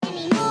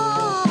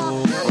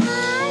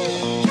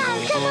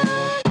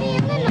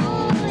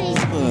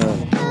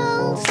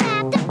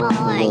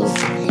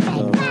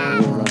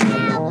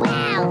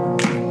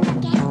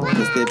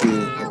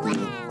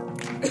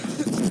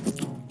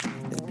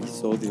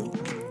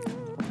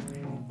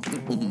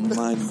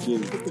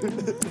Manches.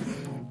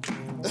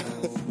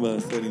 Va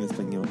a ser en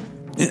español.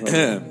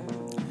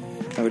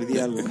 A ver, di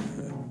algo.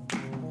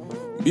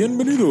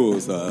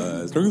 Bienvenidos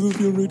a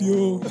SOTFR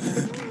Radio.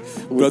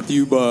 Brought to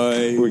you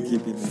by We're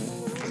keeping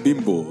that.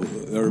 Bimbo.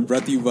 Or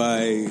brought to you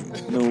by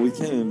No, we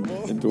can't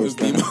endorse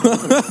that.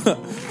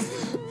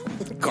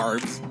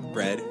 Carbs,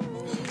 bread.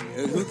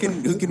 Who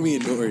can we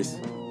endorse?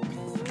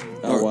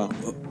 Agua.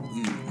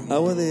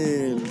 Agua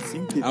del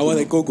simple. Agua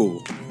de coco.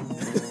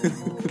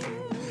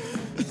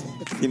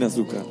 Sin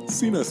azúcar.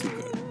 Sin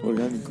azúcar.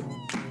 Orgánico.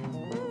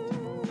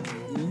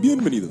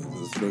 Bienvenidos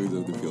a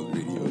SOTFR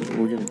Radio.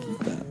 We're going to keep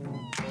that.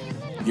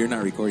 You're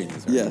not recording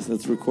this, right? Yes,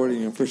 it's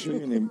recording. I'm for sure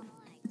going to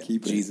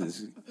keep it.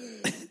 Jesus.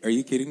 Are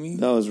you kidding me?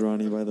 That was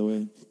Ronnie, by the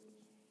way.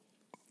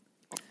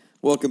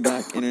 Welcome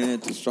back,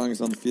 Internet, to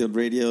Strongest on the Field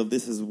Radio.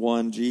 This is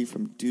Juan G.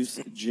 from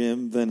Deuce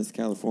Gym, Venice,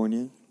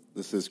 California.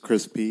 This is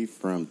Chris P.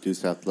 from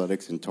Deuce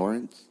Athletics in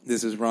Torrance.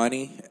 This is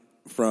Ronnie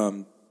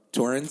from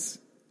Torrance,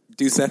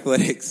 Deuce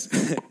Athletics.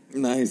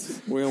 Nice.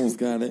 We almost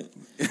got it.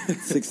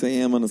 6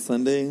 a.m. on a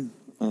Sunday.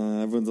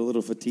 Everyone's a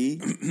little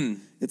fatigued.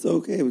 It's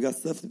okay. We got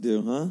stuff to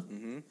do, huh?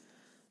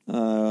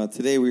 Mm-hmm.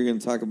 Today we're going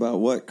to talk about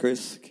what,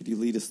 Chris? Could you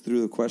lead us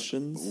through the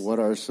questions? What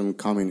are some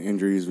common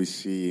injuries we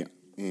see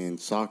in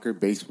soccer,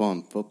 baseball,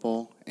 and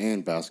football,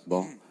 and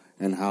basketball?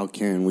 And how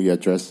can we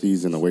address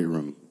these in the weight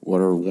room? What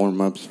are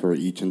warm-ups for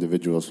each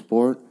individual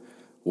sport?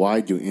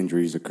 Why do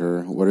injuries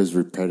occur? What is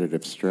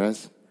repetitive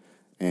stress?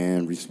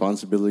 And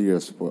responsibility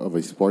of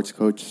a sports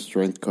coach,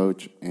 strength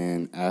coach,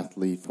 and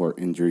athlete for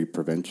injury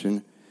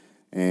prevention?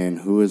 And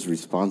who is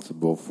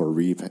responsible for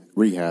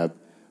rehab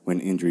when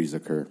injuries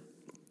occur?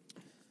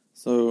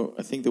 So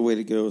I think the way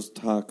to go is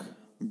talk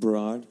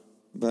broad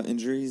about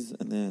injuries,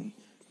 and then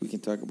we can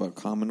talk about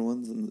common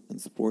ones in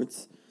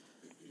sports.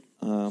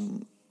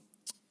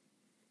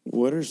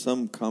 What are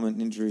some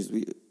common injuries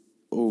we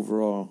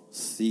overall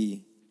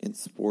see in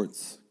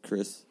sports,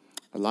 Chris?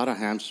 A lot of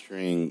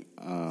hamstring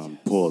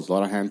pulls, a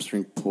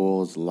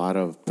lot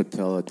of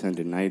patella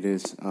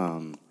tendinitis.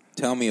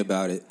 Tell me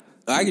about it.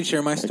 I can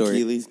share my story.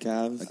 Achilles,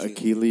 calves.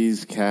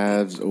 Achilles,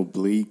 calves,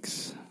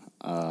 obliques.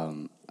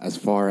 As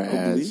far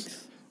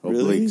as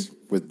Really? obliques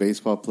with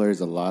baseball players,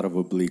 a lot of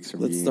obliques are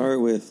Let's being.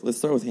 start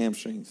with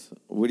hamstrings.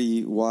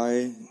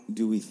 Why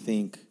do we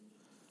think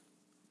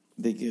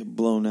they get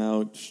blown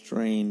out,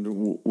 strained,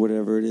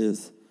 whatever it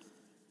is?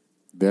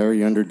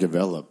 Very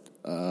underdeveloped.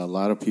 A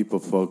lot of people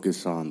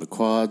focus on the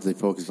quads. They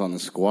focus on the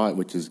squat,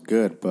 which is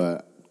good,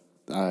 but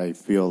I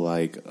feel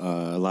like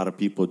a lot of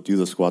people do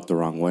the squat the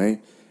wrong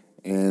way,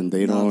 and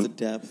they don't.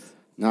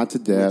 Not to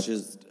depth. Which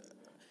is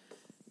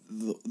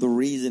the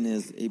reason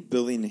is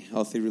building a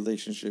healthy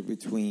relationship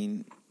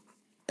between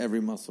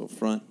every muscle,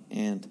 front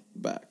and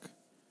back.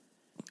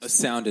 A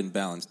sound and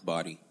balanced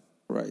body.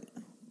 Right.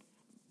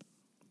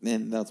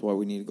 And that's why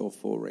we need to go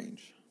full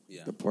range.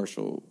 Yeah. The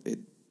partial, it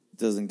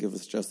doesn't give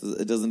us justice.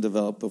 It doesn't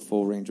develop the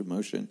full range of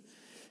motion.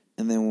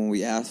 And then when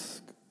we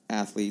ask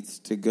athletes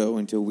to go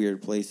into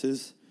weird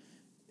places,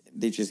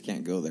 they just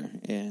can't go there,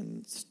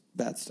 and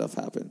bad stuff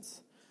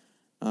happens.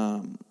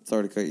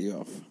 Sorry to cut you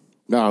off.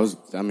 No, I was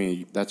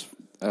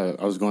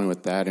going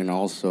with that, and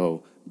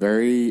also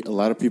a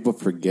lot of people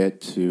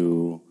forget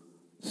to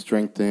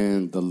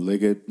strengthen the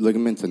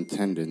ligaments and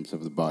tendons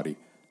of the body.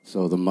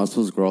 So the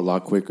muscles grow a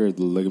lot quicker.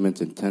 The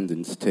ligaments and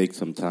tendons take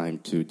some time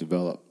to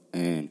develop,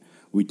 and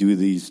we do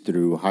these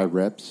through high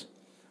reps.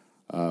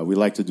 We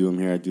like to do them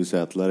here at Deuce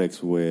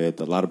Athletics with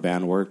a lot of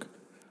band work,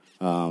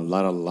 a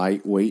lot of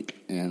light weight,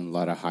 and a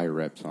lot of high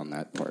reps on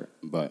that part.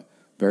 But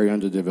very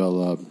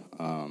underdeveloped.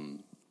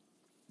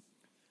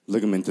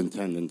 Ligaments and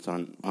tendons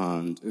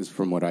on is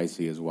from what I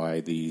see is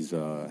why these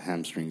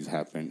hamstrings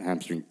happen.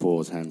 Hamstring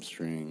pulls,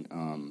 hamstring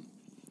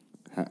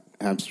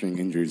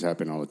injuries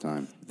happen all the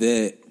time.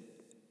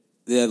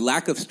 The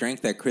lack of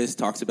strength that Chris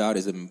talks about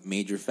is a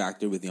major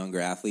factor with younger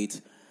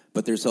athletes,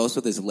 but there's also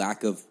this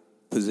lack of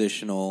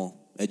positional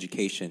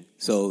education.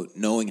 So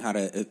knowing how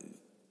to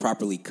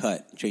properly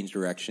cut, change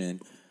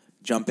direction,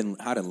 jump in,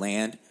 how to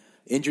land.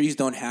 Injuries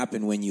don't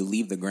happen when you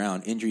leave the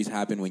ground. Injuries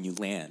happen when you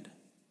land.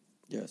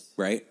 Yes.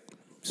 Right?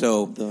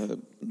 So the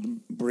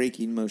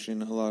braking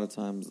motion a lot of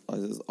times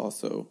is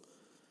also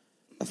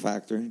a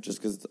factor, just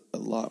because a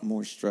lot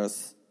more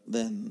stress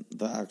than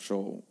the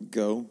actual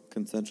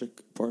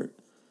concentric part.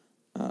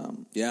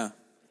 Yeah.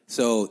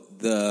 So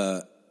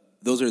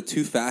those are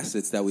two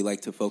facets that we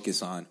like to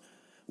focus on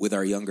with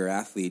our younger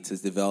athletes,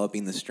 is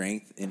developing the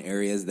strength in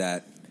areas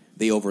that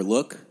they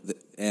overlook.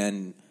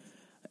 And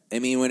I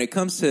mean, when it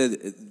comes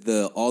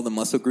to all the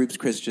muscle groups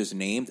Chris just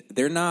named,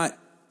 they're not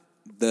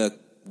the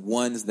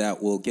ones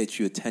that will get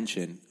you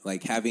attention.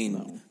 Like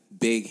having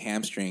big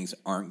hamstrings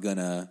aren't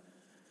gonna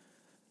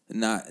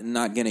not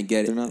gonna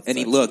get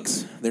any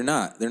looks. They're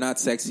not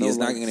sexy. It's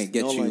not gonna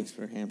get you. No likes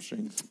for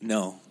hamstrings.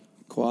 No.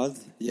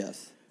 Quads,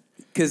 yes.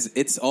 Because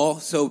it's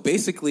so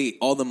basically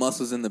all the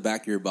muscles in the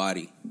back of your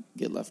body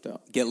get left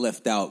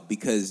out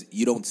because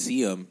you don't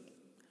see them,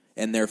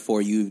 and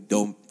therefore you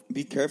don't.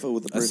 Be careful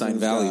with the person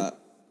who's got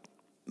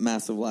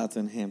massive lats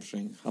and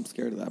hamstring. I'm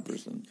scared of that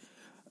person.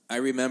 I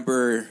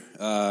remember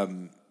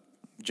John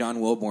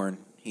Wilborn.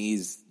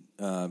 He's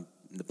the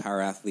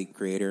power athlete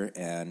creator,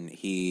 and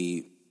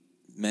he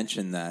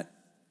mentioned that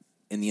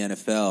in the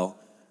NFL,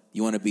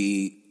 you want to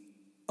be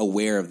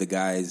aware of the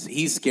guys.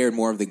 He's scared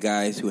more of the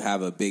guys who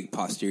have a big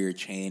posterior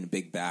chain,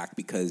 big back,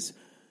 because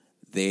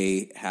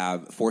they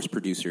have force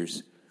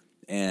producers,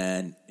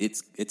 and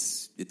it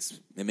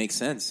makes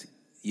sense.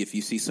 If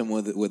you see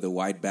someone with a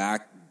wide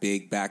back,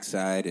 big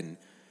backside, and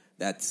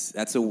that's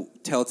a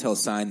telltale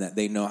sign that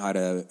they know how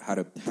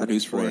to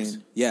produce force.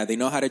 Yeah, they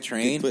know how to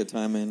train. They put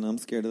time in. I'm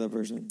scared of that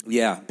person.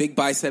 Yeah, big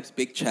biceps,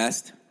 big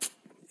chest,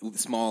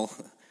 small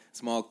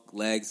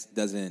legs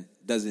doesn't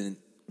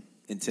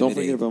intimidate. Don't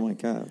forget about my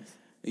calves.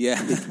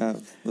 Yeah, big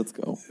calves. Let's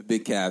go.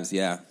 Big calves.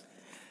 Yeah.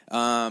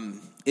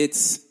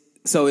 It's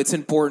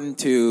important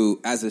to,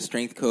 as a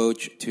strength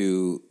coach,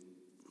 to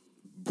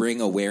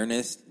bring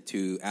awareness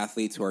to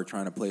athletes who are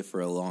trying to play for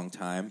a long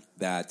time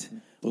that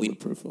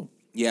bulletproof.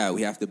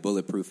 we have to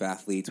bulletproof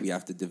athletes. We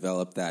have to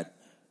develop that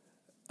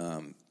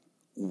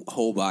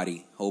whole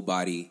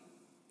body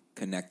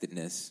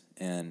connectedness,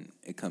 and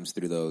it comes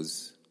through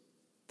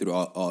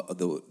all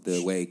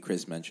the way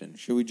Chris mentioned.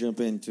 Should we jump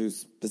into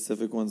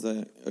specific ones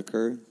that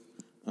occur?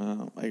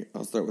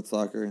 I'll start with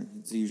soccer.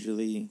 It's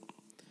usually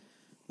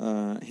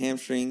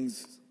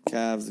hamstrings,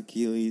 calves,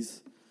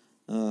 Achilles.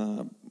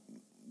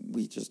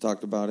 We just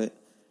talked about it.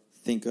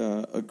 I think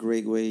a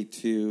great way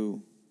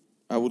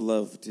I would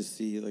love to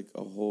see like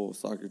a whole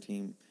soccer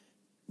team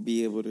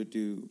be able to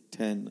do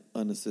 10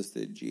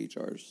 unassisted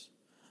GHRs.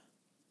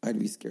 I'd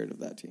be scared of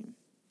that team.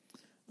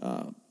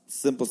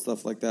 Simple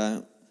stuff like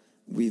that.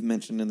 We've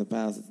mentioned in the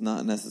past, it's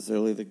not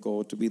necessarily the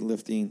goal to be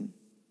lifting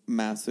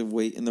massive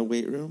weight in the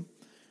weight room.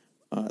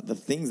 The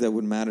things that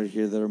would matter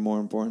here that are more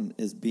important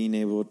is being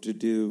able to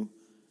do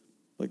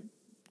like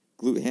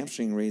glute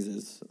hamstring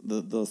raises.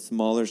 The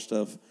smaller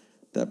stuff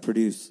that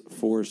produce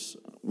force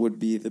would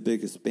be the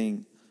biggest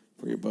bang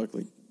for your buck.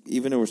 Like,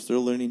 even though we're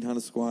still learning how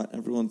to squat,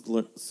 everyone's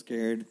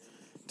scared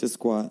to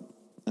squat.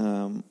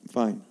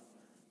 Fine.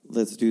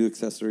 Let's do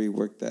accessory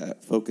work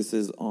that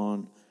focuses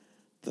on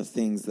the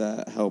things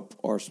that help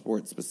our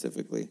sport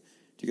specifically. Do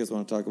you guys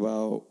want to talk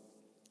about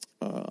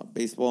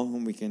baseball,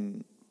 and we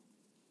can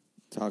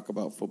talk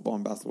about football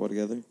and basketball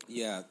together?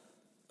 Yeah.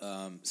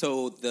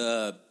 So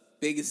the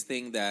biggest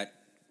thing that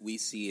we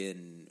see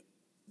in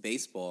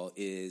baseball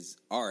is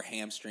our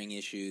hamstring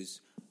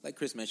issues. Like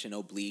Chris mentioned,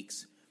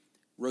 obliques,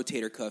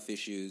 rotator cuff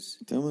issues.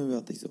 Tell me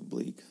about these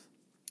obliques.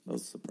 That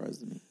was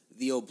surprising to me.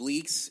 The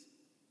obliques,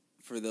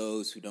 for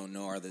those who don't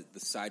know, are the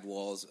side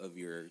walls of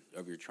your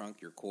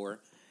trunk, your core.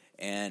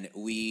 And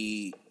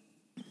the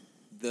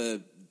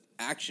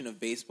action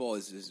of baseball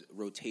is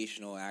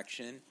rotational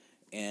action,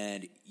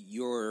 and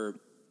you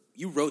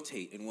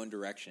rotate in one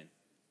direction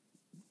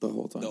the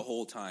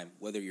whole time,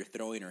 whether you're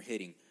throwing or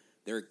hitting.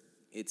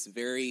 It's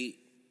very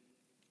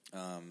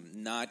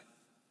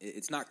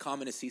it's not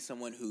common to see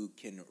someone who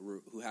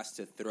has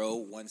to throw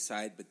one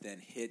side but then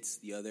hits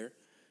the other.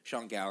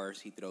 Sean Gowers,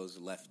 he throws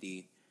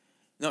lefty.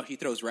 No, he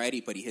throws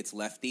righty, but he hits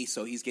lefty,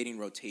 so he's getting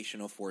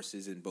rotational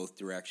forces in both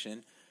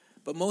direction.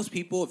 But most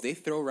people, if they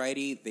throw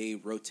righty, they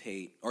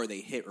rotate, or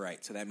they hit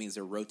right. So that means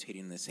they're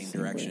rotating in the same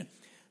direction. Way.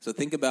 So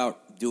think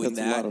about doing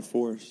that. That's a lot of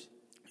force.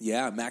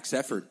 Yeah, max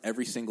effort,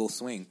 every single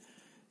swing.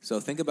 So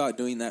think about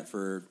doing that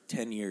for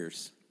 10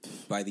 years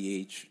by the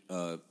age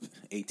of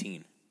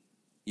 18.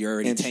 You're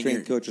already 10 years. And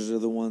strength coaches are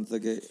the ones that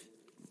get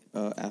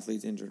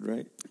athletes injured,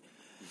 right?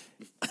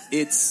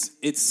 It's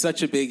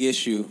such a big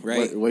issue,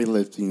 right?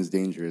 Weightlifting is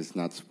dangerous,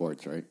 not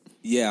sports, right?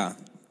 Yeah.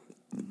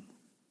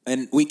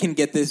 And we can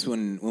get this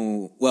when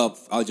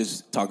I'll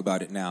just talk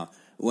about it now.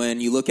 When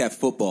you look at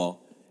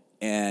football,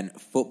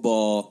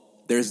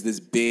 there's this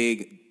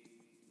big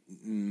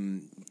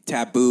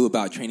taboo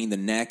about training the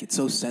neck. It's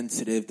so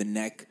sensitive. The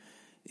neck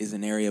is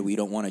an area we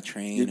don't want to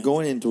train. You're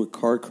going into a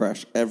car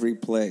crash every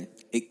play.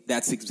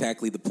 That's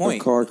exactly the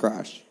point. A car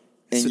crash.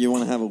 And you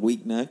want to have a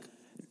weak neck?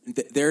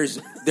 There's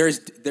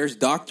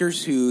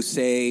doctors who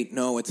say,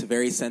 no, it's a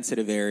very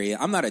sensitive area.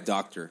 I'm not a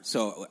doctor,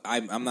 so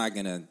I'm not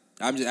going to...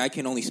 I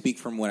can only speak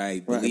from what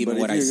I believe and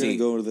what I see. If you're going to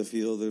go to the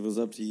field, it was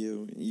up to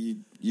you.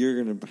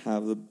 You're going to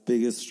have the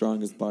biggest,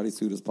 strongest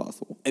bodysuit as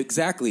possible.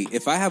 Exactly.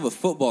 If I have a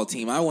football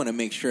team, I want to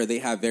make sure they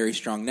have very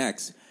strong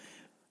necks.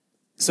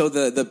 So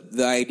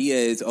the idea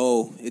is,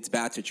 it's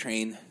bad to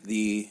train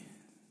the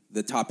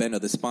top end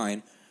of the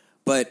spine,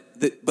 but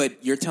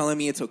you're telling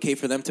me it's okay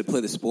for them to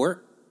play the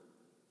sport?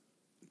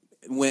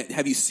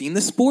 Have you seen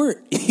the sport?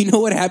 You know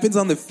what happens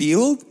on the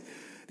field?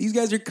 These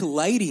guys are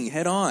colliding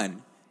head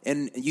on.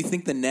 And you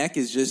think the neck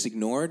is just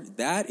ignored?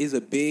 That is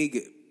a big...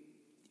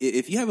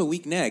 If you have a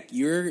weak neck,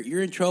 you're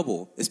in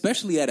trouble,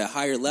 especially at a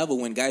higher level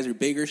when guys are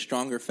bigger,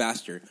 stronger,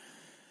 faster.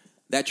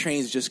 That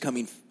train's just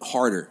coming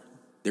harder.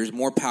 There's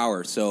more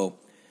power. So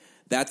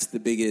that's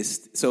the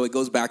biggest... So it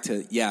goes back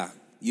to,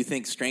 you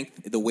think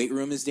strength, the weight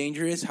room is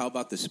dangerous? How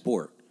about the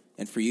sport?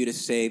 And for you to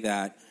say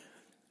that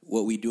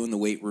what we do in the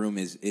weight room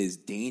is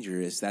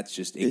dangerous, that's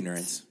just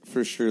ignorance. It's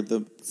for sure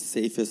the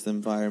safest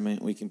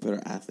environment we can put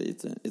our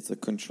athletes in. It's a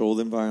controlled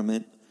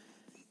environment.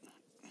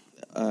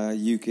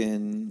 You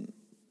can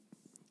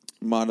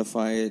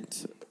modify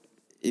it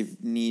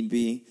if need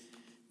be.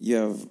 You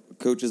have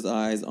coach's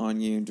eyes on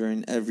you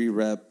during every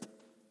rep,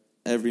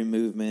 every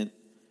movement.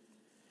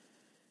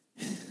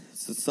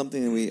 So it's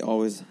something that we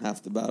always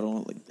have to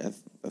battle. Like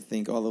I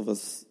think all of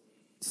us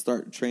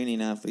start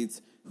training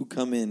athletes who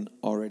come in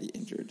already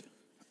injured.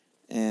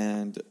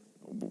 And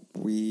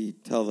we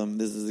tell them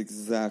this is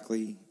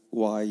exactly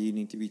why you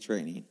need to be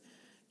training.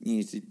 You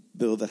need to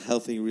build a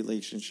healthy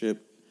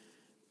relationship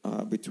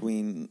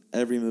between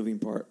every moving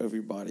part of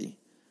your body.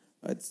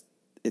 It's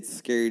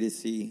scary to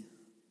see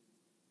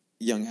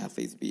young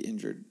athletes be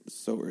injured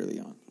so early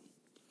on.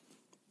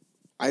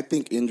 I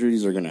think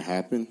injuries are going to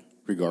happen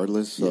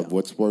regardless of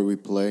what sport we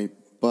play.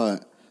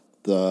 But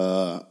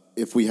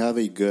if we have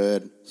a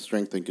good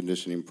strength and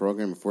conditioning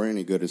program, if we're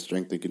any good at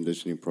strength and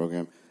conditioning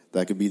program,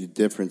 that could be the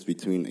difference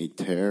between a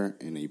tear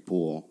and a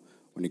pull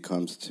when it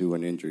comes to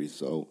an injury.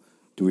 So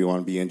do we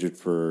want to be injured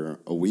for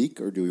a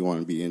week or do we want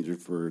to be injured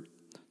for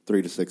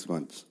 3 to 6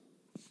 months?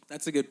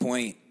 That's a good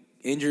point.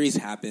 Injuries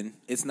happen.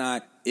 It's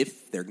not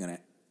if they're gonna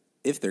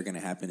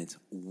happen, it's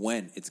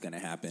when it's gonna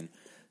happen.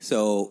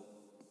 So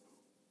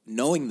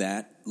knowing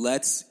that,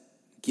 let's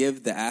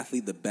give the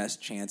athlete the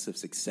best chance of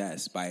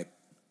success by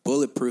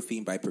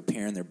bulletproofing, by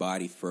preparing their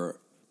body for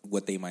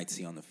what they might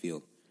see on the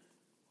field.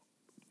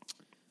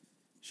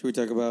 Should we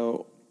talk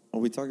about?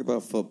 We talked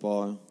about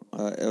football.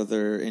 Are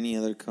there any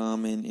other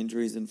common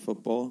injuries in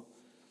football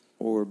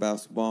or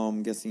basketball?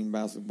 I'm guessing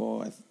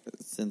basketball,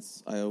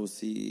 since I always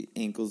see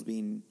ankles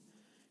being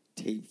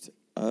taped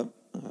up,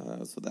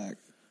 so that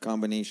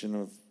combination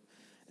of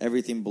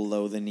everything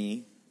below the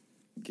knee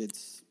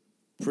gets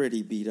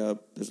pretty beat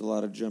up. There's a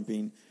lot of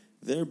jumping.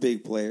 They're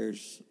big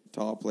players,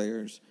 tall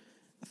players.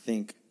 I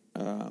think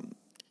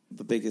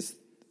the biggest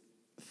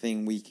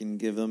thing we can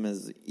give them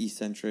is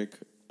eccentric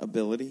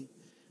ability,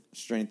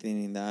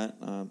 strengthening that.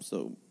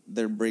 So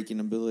their breaking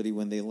ability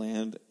when they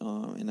land,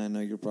 and I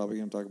know you're probably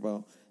going to talk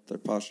about their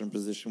posture and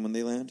position when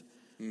they land,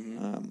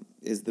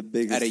 is the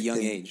biggest at a young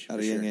thing, age. At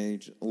a young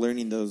age,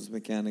 learning those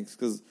mechanics,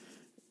 because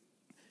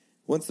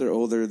once they're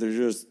older, they're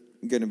just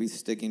going to be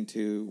sticking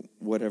to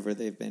whatever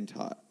they've been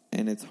taught,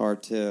 and it's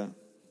hard to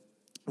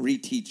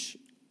reteach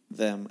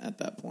them at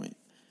that point.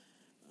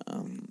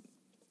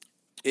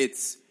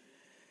 It's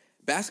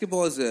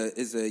basketball is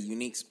a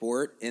unique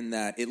sport in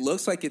that it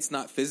looks like it's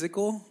not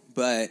physical,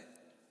 but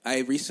I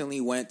recently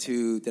went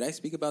to. Did I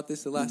speak about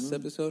this the last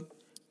episode?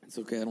 It's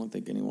okay. I don't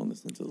think anyone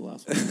listened to the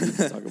last one. We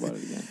can talk about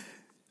it again.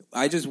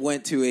 I just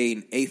went to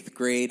an 8th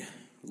grade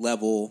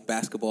level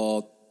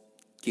basketball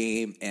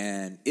game,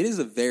 and it is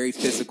a very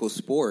physical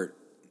sport.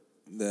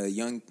 The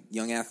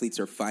young athletes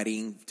are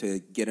fighting to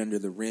get under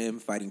the rim,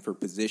 fighting for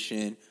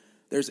position.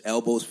 There's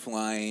elbows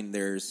flying.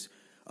 There's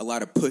a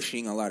lot of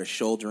pushing, a lot of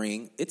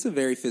shouldering. It's a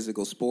very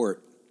physical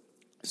sport.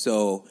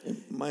 So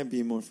it might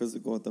be more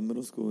physical at the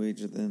middle school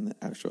age than the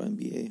actual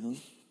NBA, huh?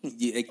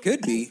 Yeah, it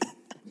could be,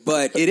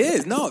 but it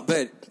is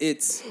but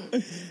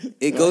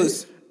it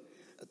goes.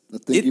 I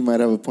think you might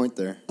have a point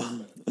there.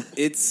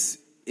 It's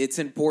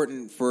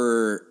important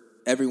for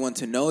everyone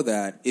to know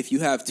that if you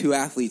have 2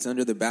 athletes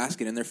under the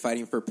basket and they're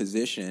fighting for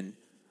position,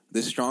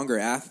 the stronger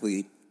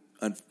athlete,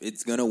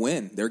 it's going to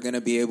win. They're going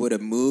to be able to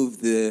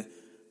move the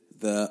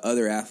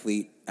other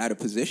athlete out of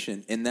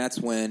position, and that's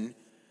when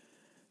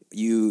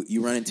you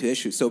run into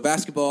issues. So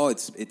basketball,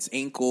 it's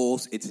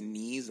ankles, it's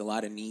knees, a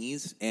lot of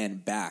knees,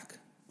 and back.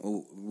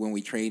 When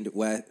we trained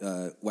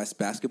West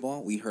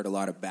basketball, we heard a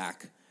lot of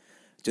back,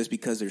 just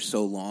because they're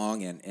so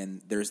long,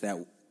 and there's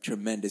that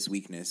tremendous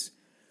weakness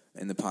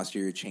in the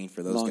posterior chain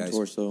for those guys. Long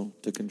torso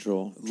to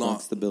control,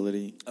 trunk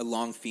stability.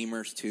 Long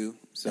femurs too.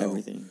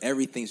 So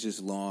everything's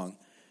just long.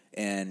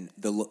 And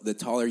the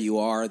taller you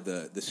are,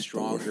 the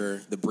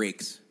stronger the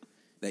breaks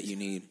that you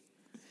need.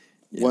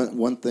 Yeah.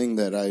 One thing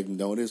that I've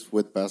noticed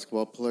with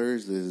basketball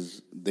players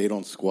is they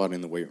don't squat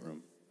in the weight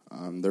room.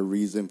 The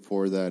reason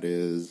for that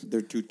is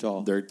they're too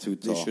tall. They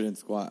shouldn't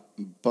squat.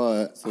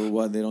 But so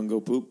what? They don't go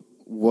poop.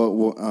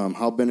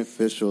 How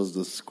beneficial is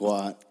the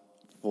squat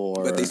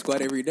for? But they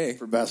squat every day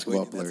for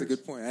basketball players. That's a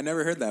good point. I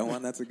never heard that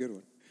one. That's a good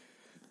one.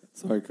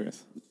 Sorry,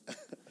 Chris.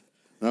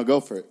 No,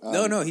 go for it.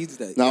 No, he's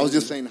dead. No, I was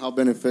just saying, how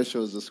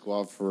beneficial is the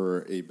squat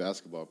for a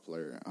basketball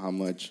player? How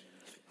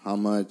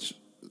much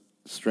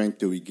strength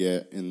do we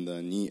get in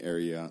the knee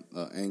area,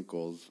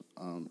 ankles,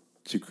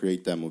 to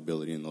create that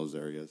mobility in those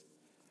areas?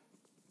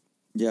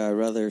 Yeah, I'd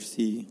rather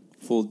see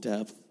full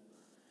depth.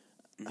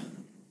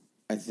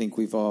 I think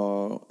we've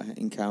all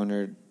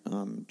encountered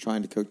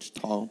trying to coach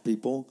tall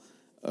people.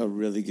 A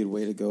really good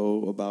way to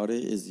go about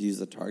it is use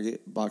a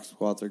target. Box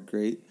squats are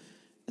great.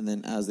 And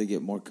then as they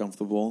get more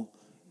comfortable,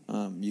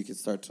 you can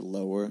start to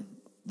lower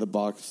the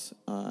box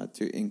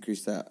to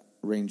increase that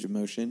range of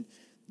motion.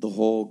 The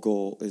whole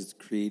goal is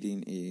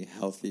creating a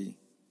healthy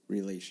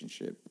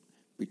relationship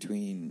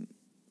between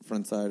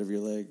front side of your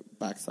leg,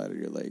 back side of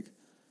your leg.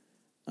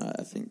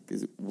 I think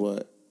is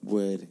what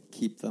would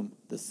keep them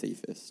the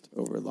safest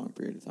over a long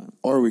period of time.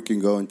 Or we can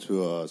go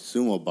into a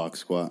sumo box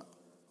squat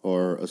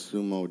or a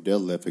sumo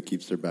deadlift. It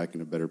keeps their back in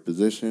a better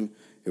position.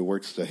 It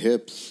works the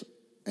hips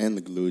and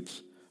the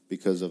glutes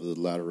because of the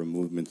lateral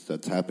movements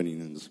that's happening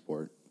in the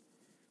sport.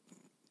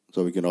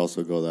 So we can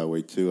also go that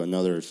way too.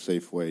 Another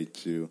safe way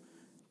to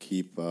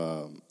keep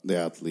the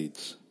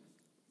athletes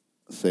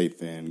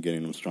safe and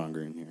getting them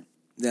stronger in here.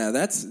 Yeah,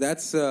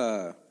 that's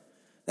a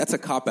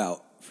cop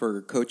out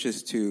for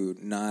coaches to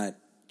not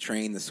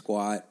train the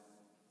squat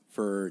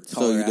for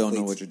taller So you don't athletes.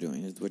 know what you're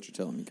doing, is what you're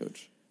telling me,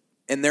 Coach.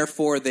 And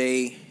therefore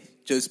they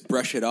just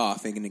brush it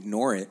off and can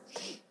ignore it,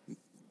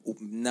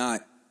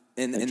 not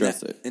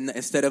Address it. and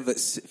instead of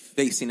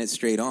facing it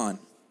straight on.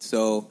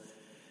 So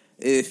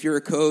if you're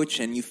a coach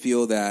and you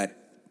feel that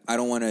I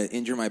don't want to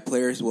injure my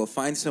players, well,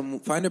 find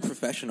a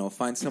professional,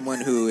 find someone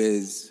who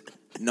is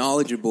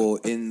knowledgeable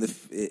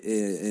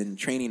in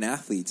training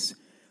athletes,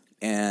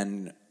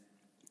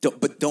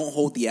 but don't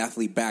hold the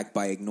athlete back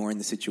by ignoring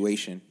the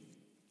situation.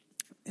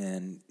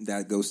 And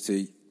that goes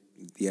to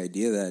the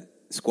idea that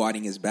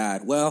squatting is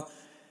bad. Well,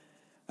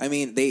 I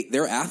mean,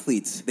 they're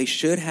athletes. They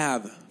should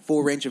have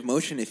full range of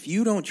motion. If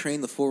you don't train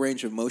the full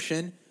range of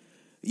motion,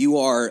 you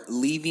are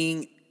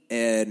leaving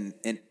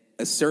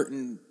a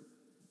certain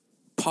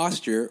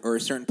posture or a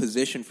certain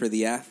position for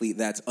the athlete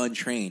that's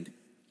untrained.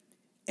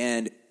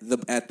 And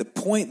at the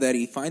point that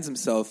he finds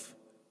himself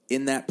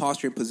in that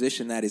posture and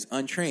position that is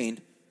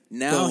untrained,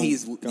 now Boom,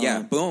 he's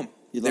gone. boom.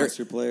 You lost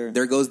your player.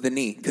 There goes the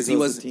knee because There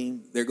goes the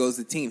team. There goes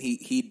the team.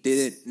 He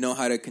didn't know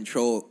how to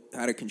control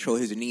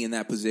his knee in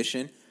that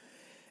position,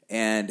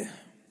 and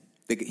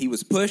he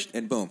was pushed,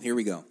 and boom, here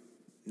we go.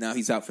 Now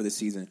he's out for the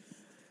season.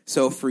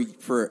 So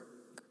for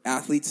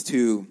athletes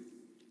to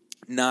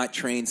not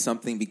train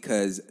something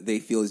because they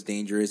feel is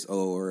dangerous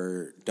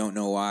or don't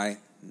know why,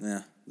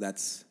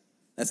 that's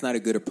not a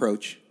good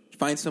approach.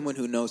 Find someone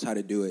who knows how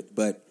to do it,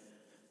 but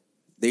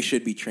they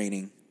should be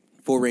training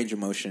full range of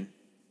motion.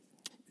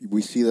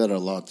 We see that a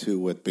lot too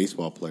with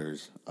baseball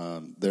players.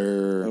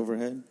 They're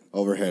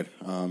Overhead.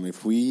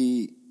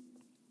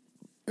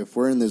 If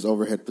we're in this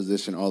overhead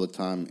position all the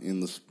time in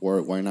the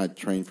sport, why not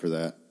train for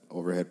that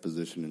overhead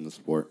position in the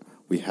sport?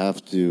 We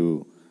have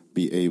to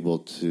be able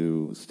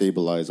to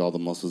stabilize all the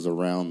muscles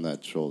around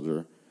that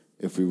shoulder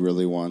if we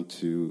really want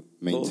to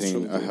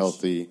maintain a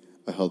healthy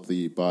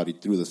body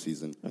through the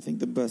season. I think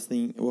the best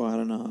thing, well, I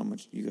don't know how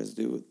much you guys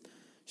do with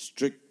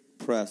strict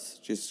press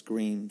just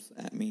screams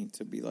at me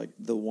to be like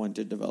the one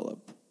to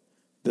develop,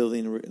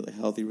 building a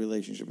healthy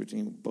relationship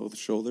between both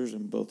shoulders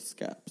and both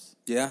scaps.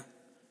 Yeah,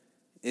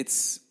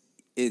 it's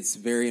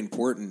very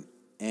important.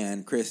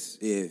 And Chris,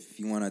 if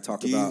you want to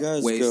talk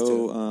about ways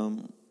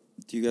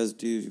do you guys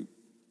do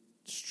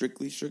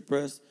strictly strict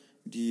press?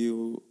 Do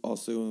you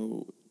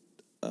also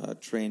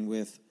train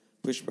with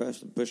push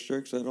press and push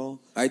jerks at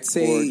all? I'd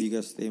say, or do you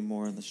guys stay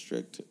more in the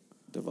strict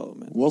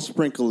development? We'll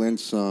sprinkle in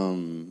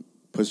some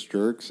push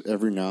jerks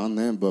every now and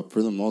then, but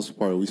for the most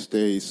part, we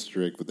stay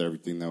strict with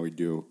everything that we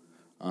do.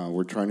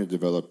 We're trying to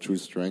develop true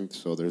strength,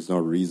 so there's no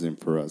reason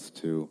for us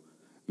to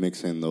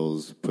mix in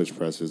those push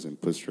presses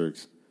and push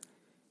jerks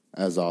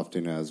as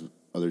often as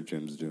other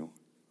gyms do.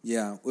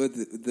 Yeah, with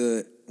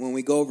when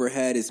we go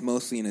overhead, it's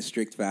mostly in a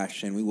strict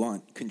fashion. We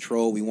want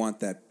control. We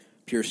want that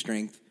pure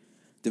strength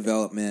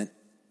development.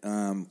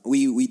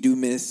 We do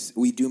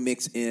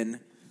mix in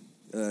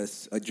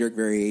a jerk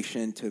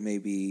variation to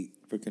maybe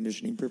For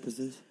conditioning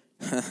purposes?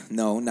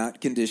 No,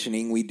 not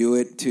conditioning. We do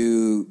it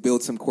to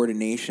build some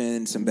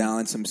coordination, some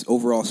balance, some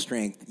overall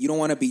strength. You don't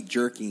want to be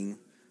jerking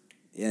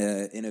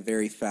in a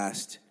very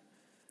fast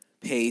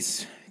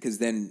pace because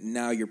then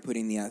now you're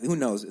putting the athlete. Who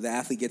knows? The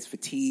athlete gets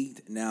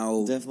fatigued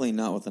now. Definitely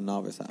not with a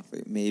novice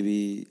athlete.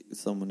 Maybe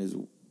someone who's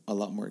a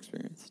lot more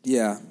experienced.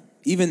 Yeah,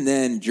 even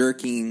then,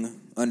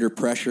 jerking under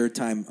pressure,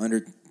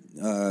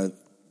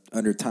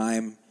 under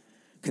time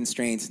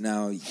constraints.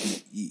 Now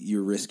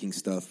you're risking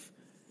stuff,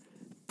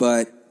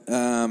 but.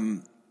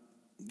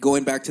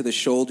 Going back to the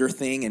shoulder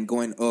thing and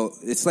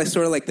it's like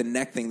sort of like the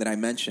neck thing that I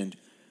mentioned.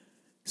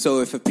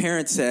 So if a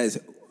parent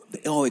says,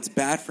 it's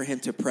bad for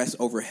him to press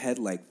overhead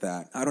like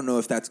that, I don't know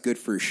if that's good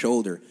for his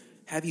shoulder.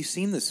 Have you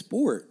seen the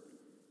sport?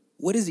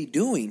 What is he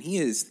doing? He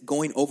is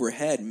going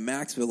overhead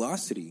max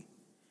velocity.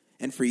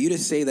 And for you to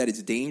say that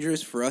it's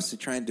dangerous for us to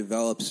try and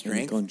develop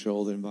strength In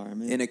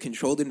a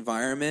controlled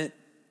environment.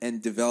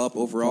 And develop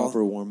overall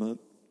Proper warm-up.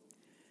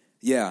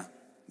 Yeah.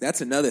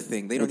 That's another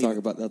thing. That's what we're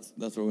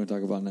going to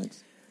talk about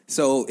next.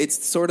 So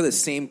it's sort of the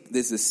same.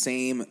 There's the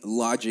same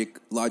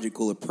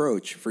logical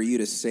approach for you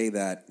to say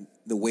that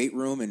the weight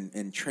room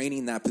and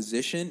training that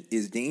position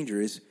is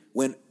dangerous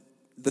when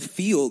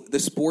the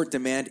sport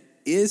demand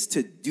is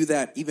to do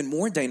that even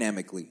more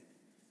dynamically.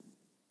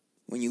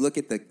 When you look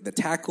at the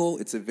tackle,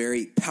 it's a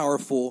very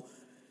powerful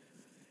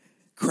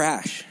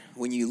crash.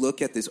 When you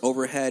look at this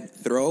overhead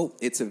throw,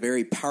 it's a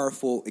very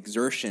powerful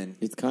exertion.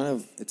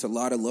 It's a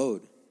lot of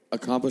load.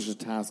 Accomplish a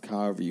task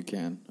however you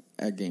can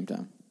at game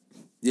time.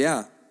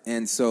 Yeah,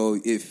 and so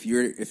if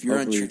you're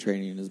Hopefully your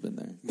training has been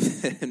there.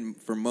 and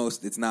for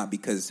most, it's not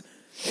because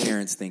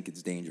parents think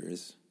it's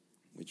dangerous,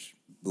 which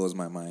blows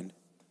my mind.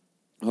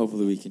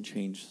 Hopefully we can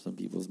change some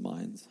people's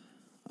minds.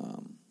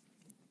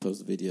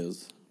 Post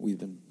videos. We've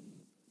been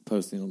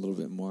posting a little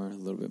bit more.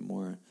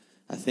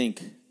 I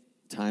think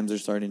times are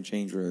starting to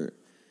change where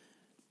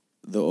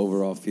the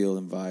overall feel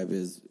and vibe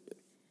is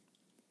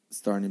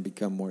starting to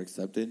become more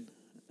accepted,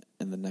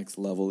 and the next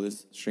level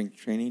is strength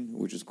training,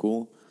 which is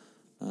cool.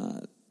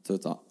 So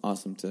it's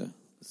awesome to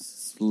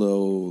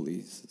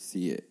slowly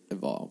see it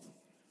evolve.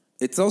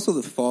 It's also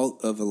the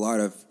fault of a lot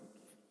of,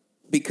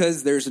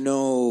 because there's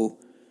no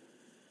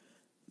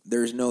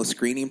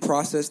screening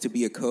process to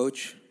be a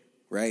coach,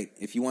 right?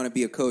 If you want to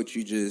be a coach,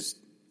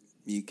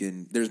 you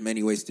can. There's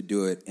many ways to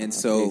do it, and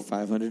so pay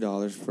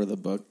 $500 for the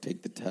book.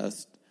 Take the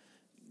test.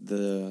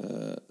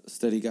 The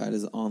study guide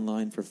is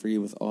online for free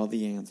with all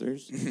the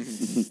answers.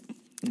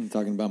 I'm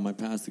talking about my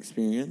past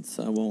experience.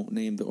 I won't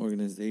name the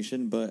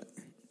organization, but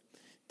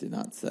did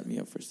not set me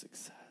up for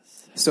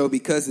success. So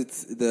because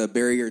it's the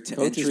barrier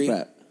to entry.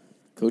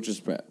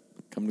 Coaches prep.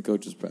 Come to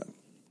coaches prep.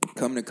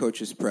 Come to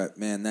coaches prep,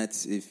 man.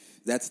 That's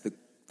the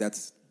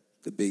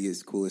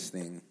biggest, coolest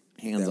thing.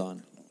 Hands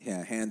on.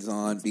 Yeah, hands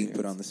on, being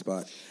put on the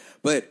spot.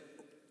 But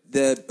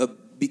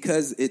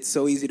because it's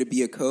so easy to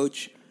be a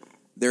coach,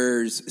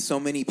 there's so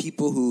many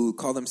people who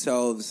call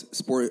themselves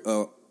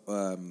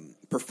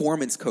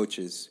performance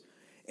coaches,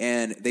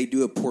 and they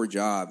do a poor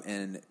job.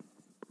 And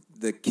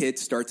the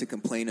kids start to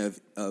complain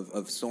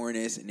of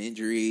soreness and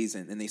injuries,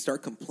 and they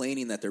start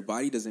complaining that their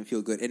body doesn't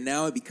feel good. And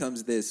now it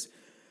becomes this,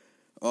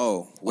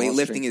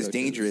 weightlifting is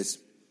dangerous.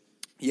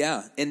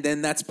 Yeah, and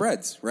then that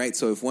spreads, right?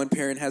 So if one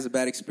parent has a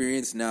bad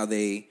experience, now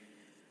they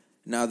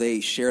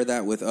share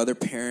that with other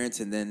parents,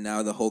 and then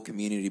now the whole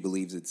community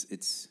believes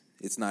it's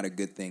not a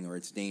good thing or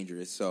it's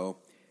dangerous. So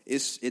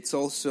it's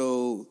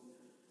also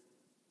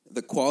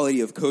the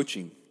quality of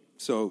coaching.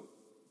 So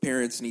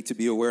parents need to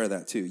be aware of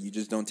that too. You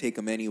just don't take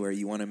them anywhere.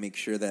 You want to make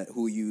sure that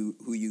who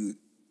you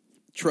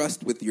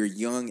trust with your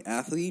young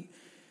athlete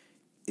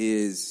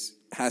has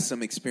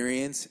some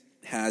experience,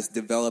 has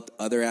developed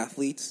other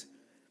athletes.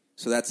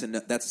 So that's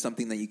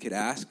something that you could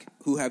ask.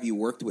 Who have you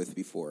worked with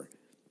before?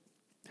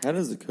 How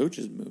does the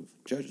coaches move?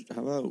 Judge,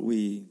 how about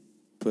we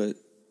put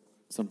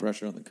some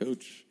pressure on the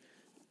coach?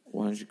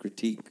 Why don't you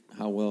critique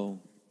how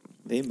well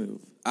they move?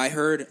 I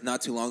heard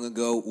not too long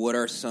ago,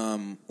 three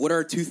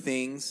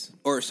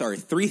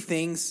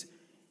things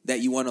that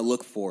you want to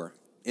look for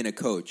in a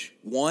coach.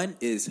 One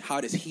is,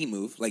 how does he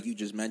move, like you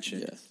just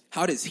mentioned? Yes.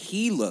 How does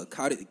he look?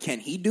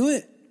 Can he do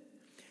it?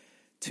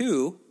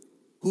 Two,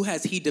 who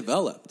has he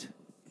developed?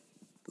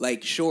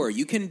 Like, sure,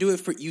 you can do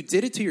it you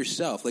did it to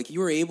yourself. Like,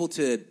 you were able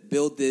to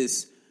build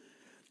this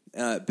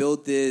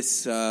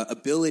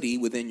ability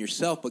within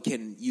yourself, but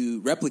can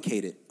you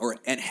replicate it?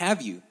 And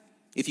have you?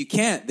 If you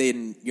can't,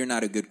 then you're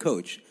not a good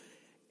coach.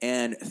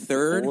 And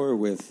third, or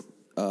with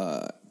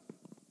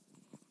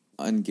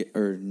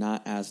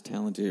not as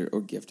talented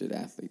or gifted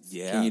athletes.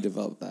 Yeah. Can you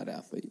develop that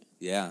athlete?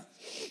 Yeah.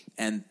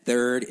 And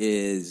third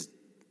is,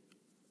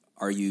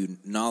 are you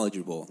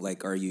knowledgeable?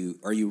 Like, are you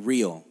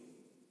real?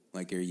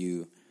 Like, do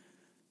you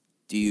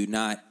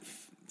not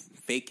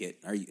fake it?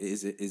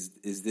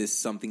 Is this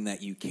something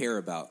that you care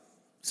about?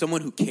 Someone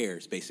who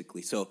cares,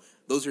 basically. So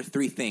those are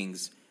three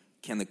things.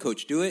 Can the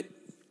coach do it?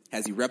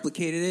 Has he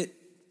replicated it?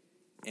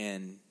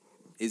 And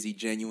is he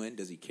genuine?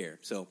 Does he care?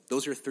 So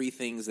those are three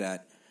things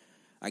that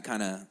I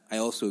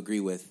also agree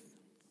with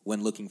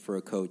when looking for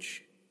a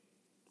coach.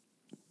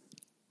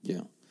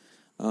 Yeah.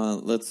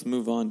 Let's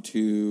move on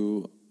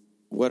to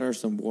what are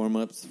some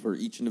warm-ups for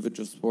each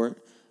individual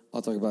sport.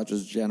 I'll talk about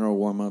just general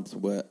warm-ups,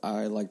 what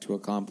I like to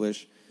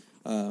accomplish.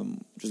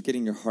 Just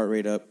getting your heart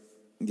rate up,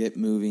 get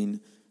moving,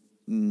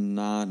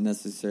 not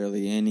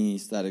necessarily any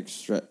static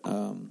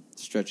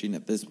stretching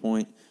at this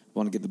point.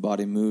 Want to get the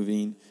body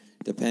moving.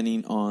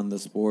 Depending on the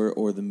sport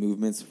or the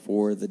movements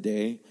for the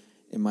day,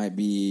 it might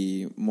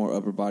be more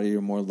upper body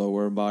or more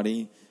lower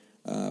body.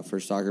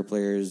 For soccer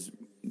players,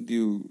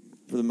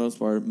 for the most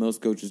part,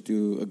 most coaches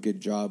do a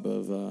good job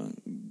of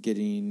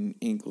getting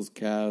ankles,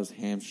 calves,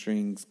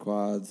 hamstrings,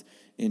 quads,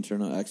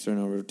 internal,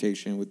 external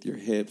rotation with your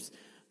hips.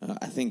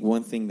 I think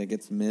one thing that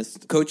gets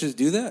missed. Coaches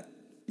do that?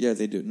 Yeah,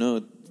 they do.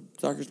 No,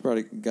 soccer's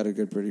probably got a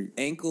good, pretty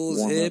ankles,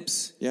 warm-up.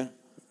 hips. Yeah,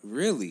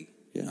 really.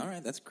 Yeah. All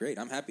right, that's great.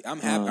 I'm happy.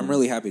 I'm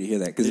really happy to hear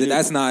that because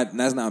that's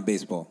not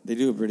baseball. They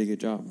do a pretty good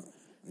job.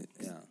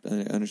 Yeah,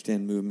 I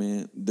understand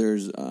movement.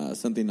 There's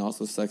something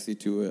also sexy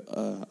to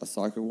a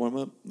soccer warm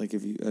up. Like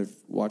if you have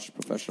watched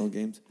professional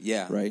games,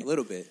 yeah, right, a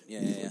little bit.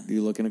 Yeah.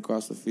 You're looking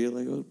across the field,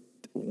 like the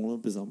warm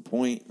up is on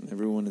point, and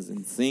everyone is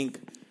in sync.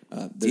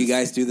 Do you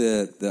guys do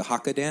the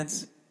haka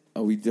dance?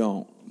 Oh, we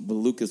don't. But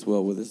Lucas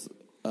will with his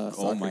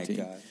soccer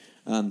team.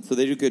 God! So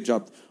they do a good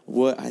job.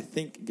 What I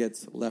think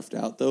gets left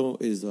out though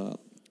is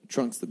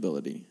trunk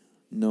stability.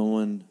 No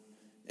one.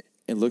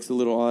 It looks a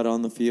little odd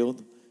on the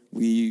field.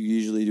 We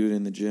usually do it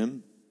in the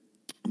gym,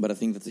 but I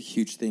think that's a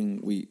huge thing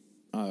we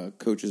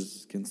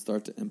coaches can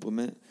start to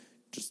implement,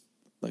 just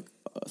like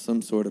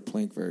some sort of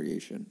plank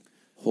variation,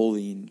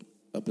 holding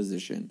a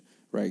position,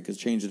 right? Because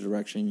change of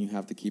direction, you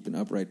have to keep an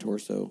upright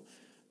torso,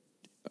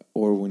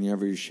 or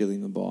whenever you're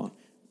shielding the ball.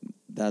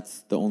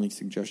 That's the only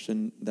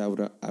suggestion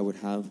that I would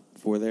have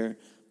for there,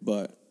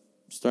 but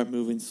start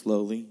moving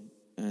slowly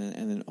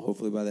and then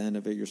hopefully by the end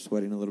of it, you're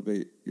sweating a little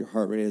bit, your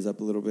heart rate is up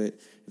a little bit.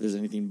 If there's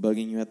anything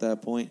bugging you at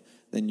that point,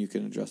 then you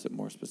can address it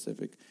more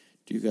specific.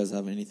 Do you guys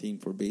have anything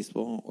for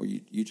baseball? Or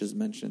you just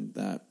mentioned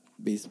that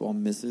baseball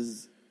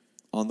misses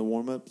on the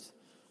warm-ups?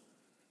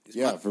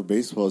 Yeah, for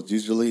baseball, it's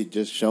usually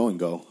just show and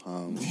go.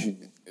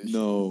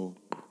 No.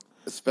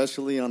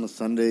 Especially on a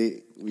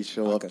Sunday, they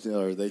show up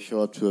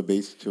to a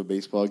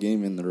baseball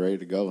game and they're ready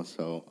to go.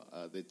 So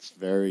it's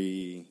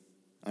very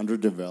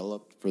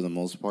underdeveloped for the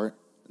most part.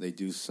 They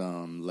do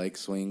some leg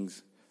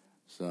swings,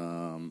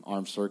 some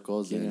arm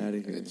circles, Get and out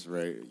of here. it's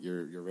right.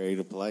 You're ready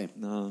to play.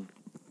 No.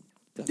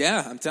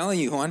 Yeah, I'm telling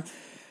you, Juan.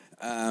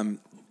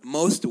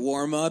 Most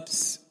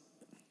warm-ups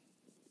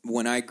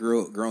when I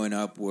growing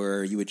up,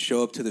 where you would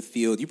show up to the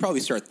field, you probably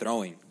start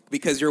throwing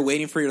because you're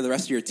waiting for the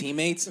rest of your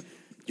teammates.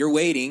 You're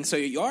waiting, so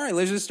you're all right.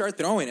 Let's just start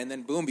throwing, and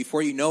then boom!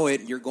 Before you know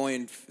it, you're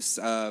going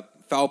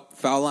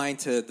foul line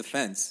to the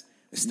fence.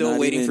 Still Not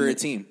waiting even for your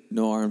team.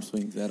 No arm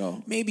swings at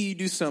all. Maybe you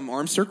do some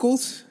arm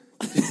circles,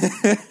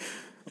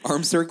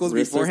 arm circles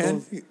Wrist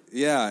beforehand. circles?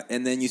 Yeah,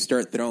 and then you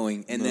start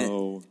throwing, and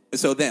No.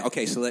 so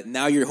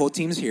now your whole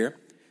team's here.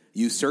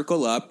 You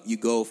circle up, you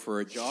go for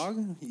a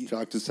jog,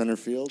 Jog to center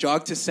field.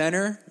 jog to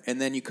center, and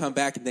then you come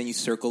back, and then you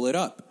circle it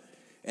up,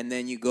 and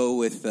then you go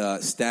with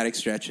static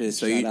stretches.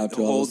 So Shout you out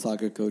to all hold, the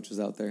soccer coaches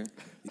out there.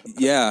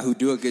 yeah, who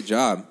do a good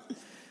job.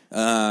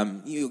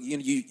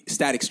 You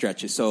static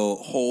stretches. So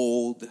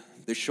hold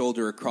the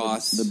shoulder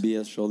across. The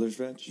BS shoulder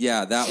stretch?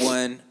 Yeah, that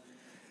one.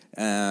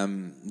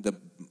 The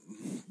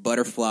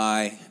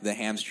butterfly, the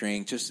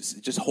hamstring,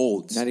 just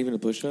holds. Not even a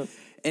push-up?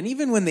 And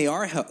even when they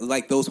are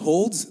like those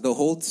holds, the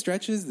hold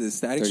stretches, the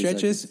static 30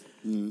 stretches,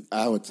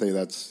 I would say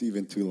that's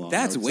even too long.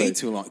 that's I would way say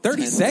too long.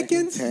 30 10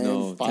 seconds? 10,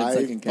 No, 5, 10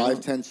 second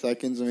count. 10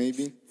 seconds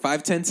maybe.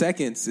 5-10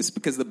 seconds. It's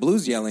because the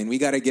Blues yelling. We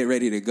got to get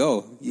ready to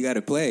go. You got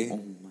to play. Oh,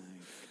 my.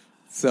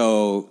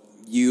 So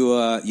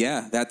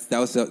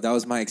that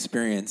was my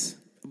experience.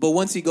 But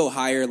once you go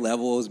higher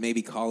levels,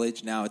 maybe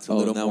college, now it's a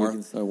little now more. we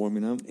can start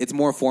warming up? It's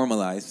more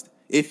formalized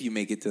if you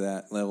make it to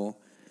that level.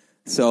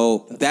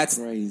 So That's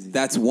crazy.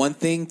 That's one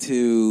thing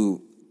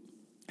to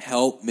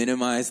help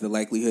minimize the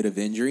likelihood of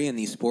injury in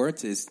these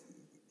sports is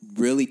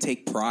really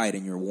take pride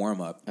in your warm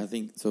up. I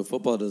think so.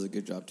 Football does a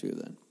good job too.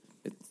 Then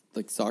it's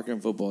like soccer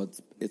and football.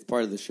 It's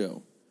part of the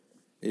show.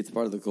 It's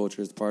part of the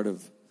culture. It's part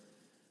of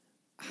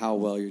how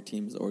well your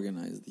team is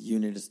organized. The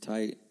unit is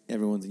tight.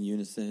 Everyone's in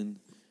unison.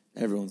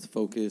 Everyone's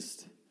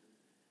focused.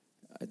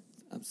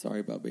 I'm sorry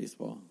about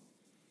baseball.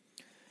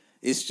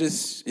 It's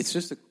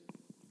just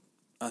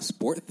a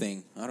sport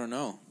thing. I don't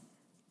know.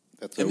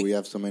 That's why we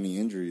have so many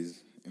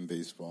injuries in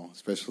baseball,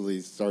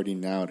 especially starting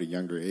now at a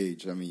younger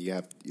age. I mean, you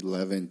have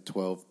 11,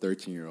 12,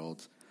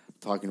 13-year-olds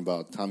talking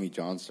about Tommy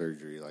John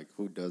surgery. Like,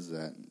 who does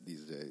that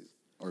these days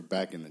or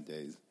back in the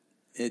days?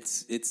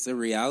 It's a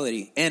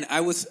reality. And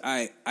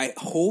I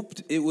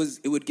hoped it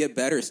would get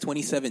better. It's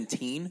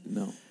 2017.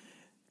 No.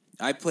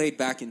 I played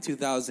back in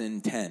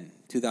 2010,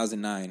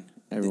 2009.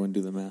 Everyone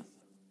do the math.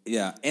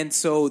 Yeah. And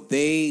so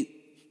I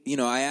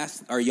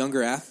asked our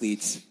younger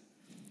athletes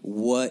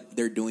what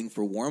they're doing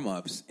for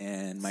warm-ups,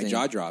 and my Same.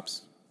 jaw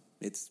drops.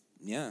 It's,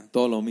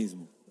 Todo lo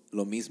mismo.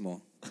 lo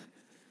mismo.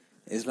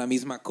 Es la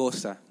misma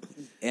cosa.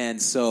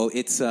 And so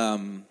it's a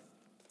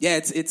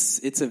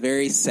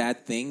very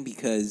sad thing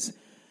because,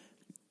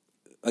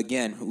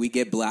 again, we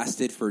get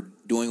blasted for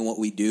doing what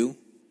we do,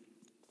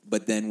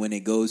 but then when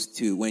it goes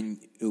to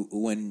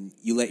when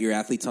you let your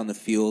athletes on the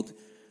field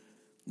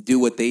do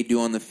what they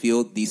do on the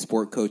field, these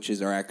sport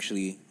coaches are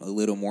actually a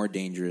little more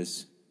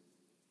dangerous.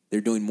 They're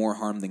doing more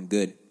harm than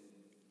good.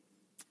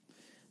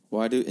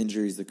 Why do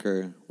injuries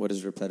occur? What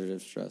is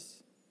repetitive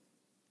stress?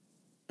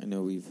 I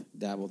know we've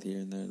dabbled here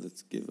and there.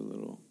 Let's give a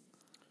little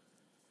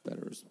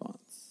better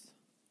response.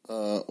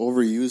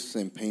 Overuse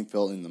and pain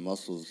felt in the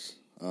muscles.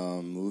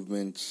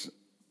 Movements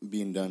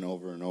being done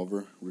over and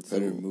over.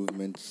 Repetitive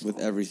movements. With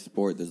every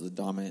sport, there's a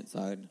dominant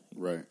side.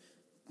 Right.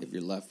 If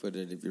you're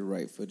left-footed, if you're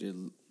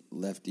right-footed,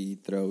 lefty,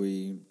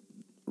 throwy,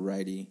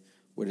 righty,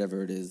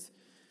 whatever it is,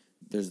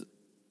 there's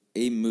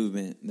a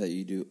movement that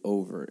you do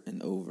over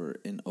and over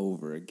and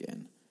over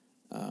again.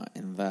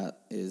 And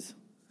that is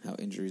how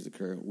injuries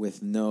occur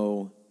with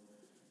no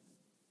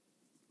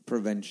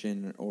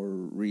prevention or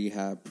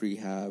rehab,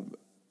 prehab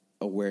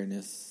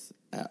awareness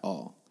at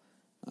all.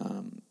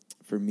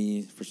 For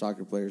me, for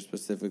soccer players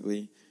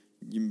specifically,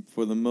 you,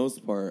 for the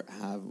most part,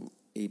 have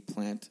a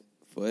plant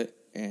foot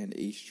and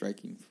a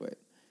striking foot.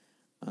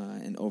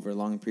 And over a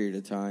long period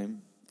of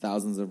time,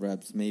 thousands of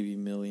reps, maybe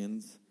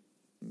millions.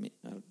 I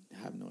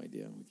have no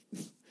idea. We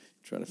can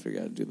try to figure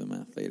out how to do the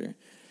math later.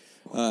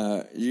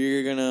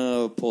 You're going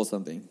to pull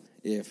something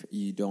if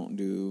you don't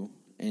do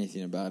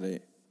anything about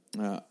it.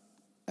 I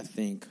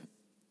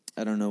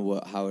don't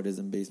know how it is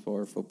in baseball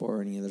or football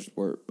or any other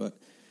sport, but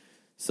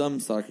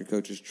some soccer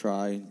coaches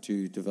try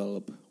to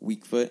develop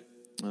weak foot.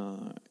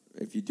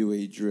 If you do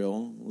a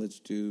drill, let's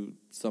do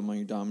some on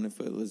your dominant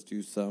foot, let's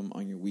do some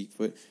on your weak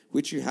foot,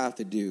 which you have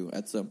to do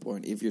at some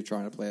point if you're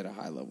trying to play at a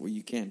high level.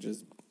 You can't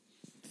just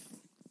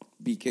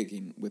be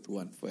kicking with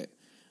one foot.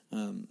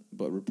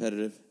 But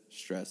repetitive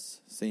stress,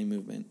 same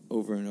movement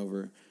over and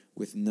over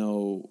with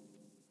no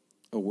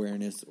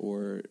awareness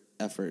or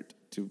effort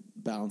to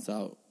balance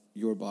out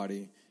your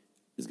body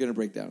is going to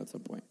break down at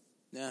some point.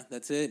 Yeah,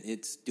 that's it.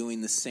 It's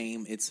doing the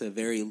same.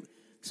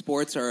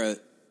 Sports are a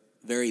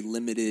very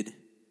limited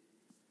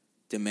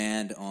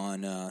demand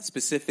on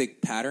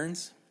specific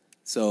patterns.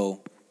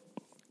 So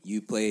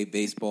you play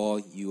baseball,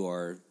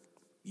 you're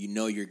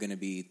going to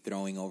be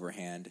throwing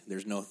overhand.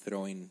 There's no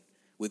throwing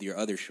with your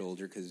other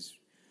shoulder because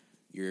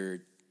you're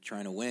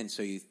trying to win.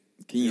 So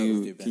can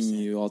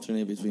you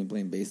alternate between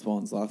playing baseball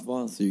and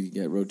softball so you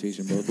can get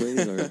rotation both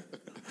ways? Or?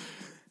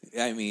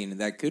 I mean,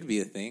 that could be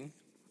a thing.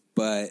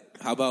 But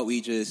how about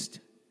we just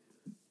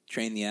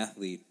train the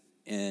athlete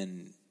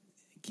and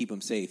keep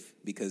them safe,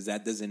 because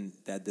that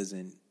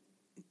doesn't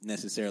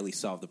necessarily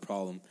solve the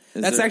problem.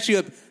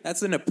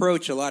 That's an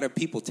approach a lot of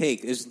people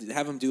take, is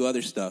have them do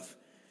other stuff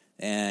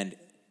and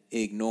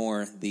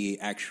ignore the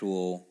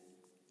actual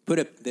put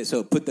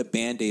the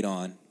Band-Aid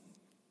on,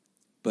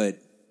 but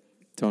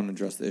don't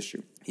address the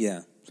issue.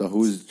 Yeah. So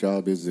whose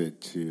job is it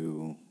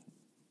to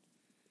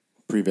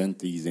prevent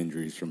these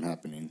injuries from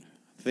happening?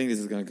 I think this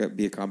is going to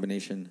be a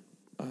combination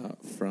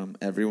from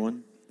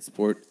everyone.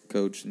 Sport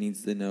coach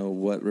needs to know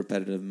what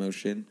repetitive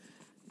motion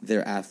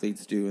their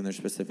athletes do in their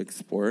specific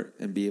sport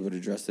and be able to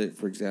address it.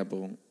 For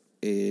example,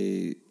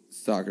 a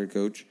soccer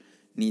coach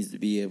needs to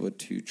be able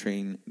to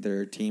train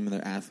their team and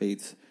their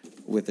athletes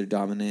with their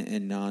dominant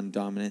and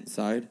non-dominant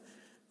side.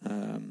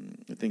 I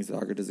think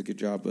soccer does a good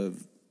job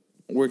of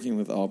working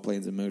with all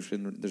planes of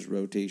motion. There's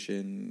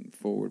rotation,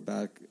 forward,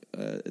 back,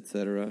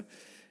 etc.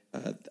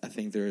 I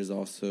think there is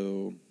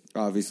also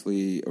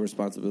obviously a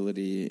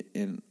responsibility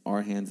in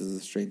our hands as a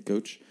strength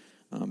coach,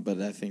 but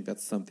I think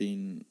that's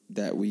something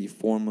that we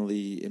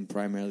formally and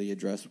primarily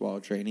address while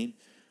training.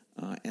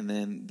 And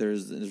then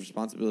there's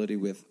responsibility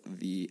with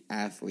the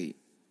athlete.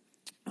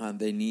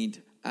 They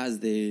need, as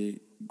they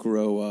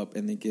grow up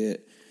and they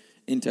get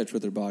in touch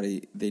with their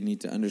body, they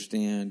need to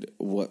understand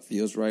what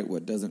feels right,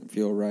 what doesn't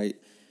feel right,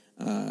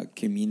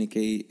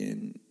 communicate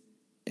and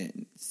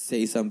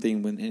say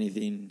something when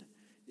anything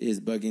is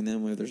bugging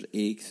them, if there's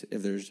aches,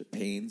 if there's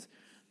pains.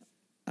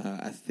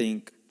 I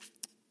think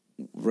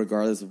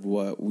regardless of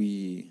what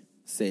we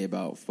say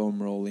about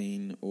foam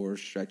rolling or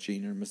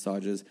stretching or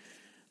massages,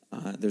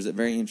 there's a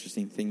very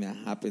interesting thing that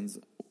happens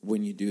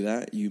when you do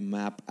that. You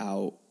map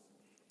out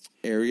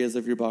areas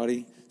of your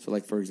body. So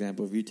like, for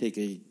example, if you take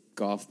a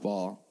golf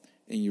ball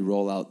and you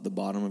roll out the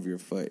bottom of your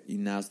foot, you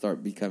now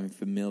start becoming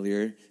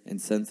familiar and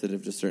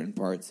sensitive to certain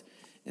parts.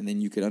 And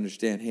then you could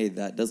understand, hey,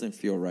 that doesn't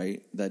feel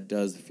right. That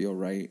does feel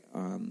right.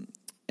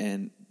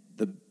 And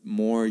the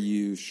more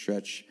you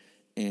stretch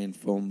and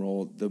foam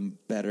roll, the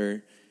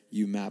better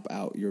you map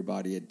out your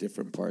body at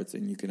different parts.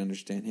 And you can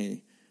understand,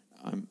 hey,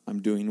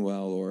 I'm doing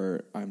well,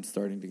 or I'm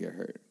starting to get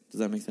hurt.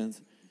 Does that make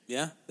sense?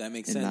 Yeah, that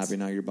makes and sense.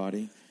 Mapping out your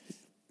body.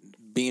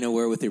 Being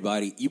aware with your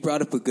body. You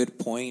brought up a good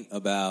point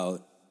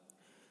about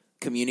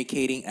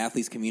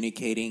athletes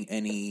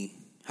communicating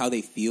how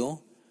they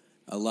feel.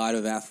 A lot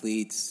of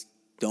athletes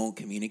don't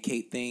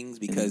communicate things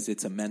because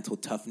it's a mental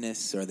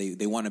toughness, or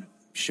they want to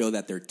show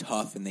that they're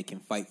tough and they can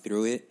fight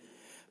through it.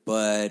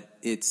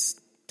 But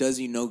does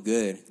you no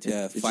good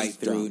to fight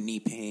through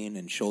knee pain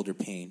and shoulder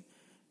pain.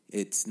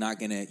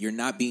 You're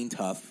not being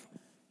tough.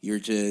 You're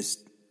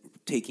just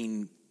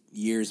taking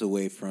years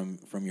away from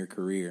your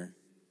career,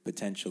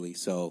 potentially.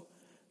 So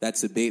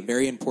that's a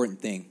very important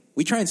thing.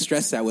 We try and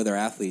stress that with our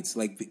athletes.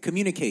 Like,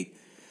 communicate.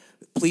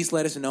 Please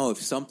let us know if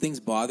something's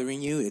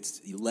bothering you.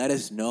 Let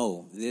us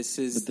know. But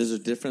there's a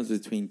difference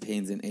between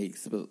pains and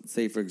aches. But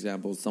say, for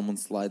example, someone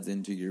slides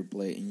into your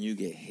blade and you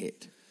get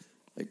hit.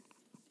 Like,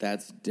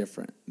 that's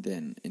different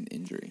than an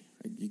injury.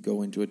 Like, you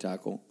go into a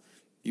tackle,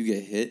 you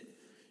get hit,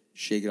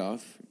 shake it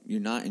off. You're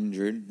not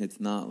injured.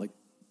 It's not like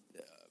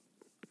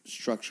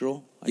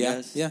structural, I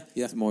guess. Yeah.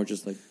 It's more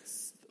just like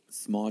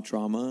small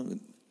trauma.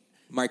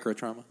 Micro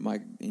trauma.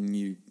 And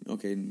you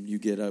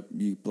get up,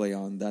 you play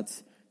on.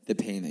 That's the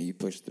pain that you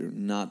push through,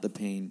 not the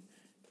pain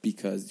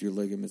because your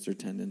ligaments or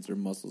tendons or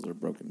muscles are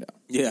broken down.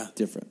 Yeah.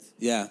 Difference.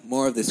 Yeah,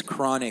 more of this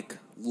chronic,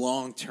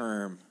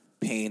 long-term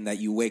pain that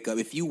you wake up.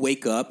 If you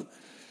wake up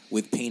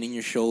with pain in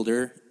your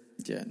shoulder,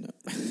 yeah, no.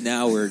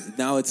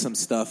 now it's some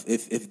stuff.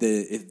 If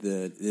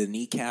the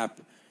kneecap,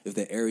 if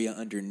the area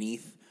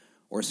underneath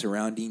or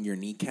surrounding your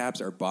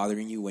kneecaps are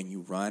bothering you when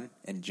you run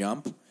and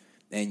jump,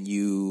 and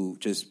you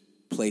just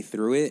play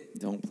through it.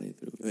 Don't play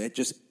through it.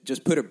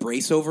 Just put a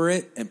brace over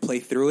it and play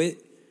through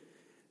it.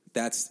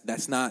 That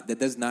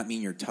does not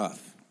mean you're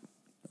tough.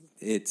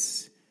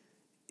 It's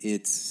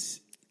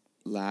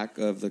lack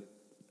of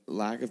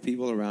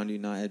people around you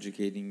not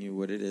educating you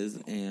what it is,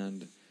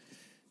 and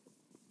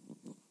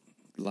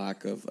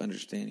lack of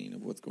understanding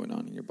of what's going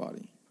on in your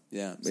body.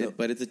 Yeah.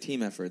 But it's a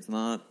team effort. It's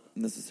not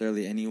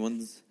necessarily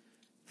anyone's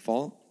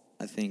fault.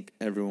 I think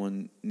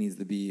everyone needs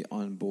to be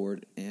on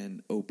board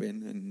and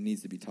open, and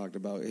needs to be talked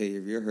about. Hey,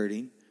 if you're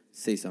hurting,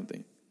 say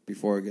something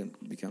before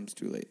it becomes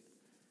too late.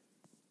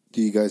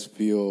 Do you guys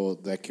feel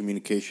that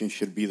communication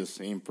should be the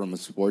same from a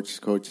sports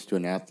coach to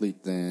an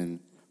athlete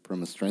than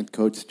from a strength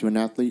coach to an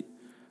athlete.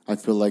 I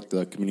feel like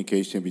the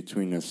communication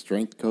between a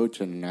strength coach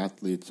and an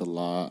athlete is a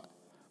lot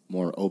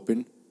more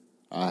open.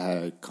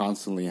 I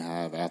constantly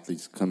have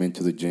athletes come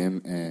into the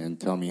gym and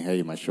tell me,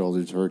 hey, my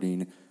shoulder's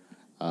hurting,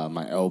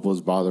 my elbow's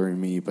bothering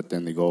me, but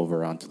then they go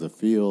over onto the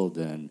field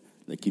and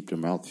they keep their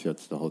mouth shut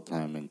the whole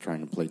time and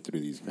trying to play through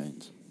these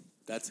pains.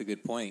 That's a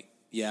good point.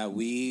 Yeah, do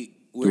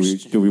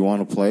we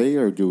want to play,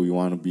 or do we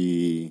want to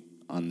be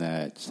on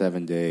that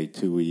 7-day,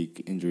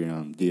 2-week injury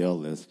on DL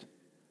list?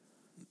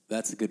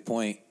 That's a good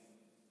point.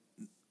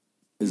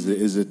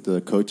 Is it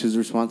the coach's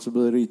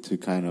responsibility to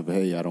kind of,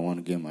 hey, I don't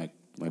want to get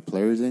my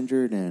players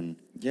injured? And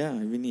yeah, I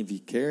mean, if he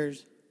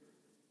cares,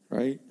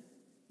 right?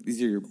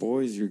 These are your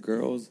boys, your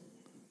girls.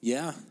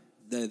 Yeah,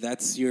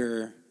 that's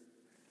your.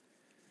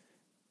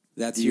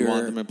 Do you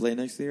want them to play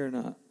next year or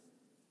not?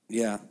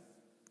 Yeah,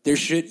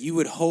 you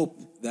would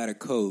hope that a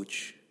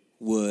coach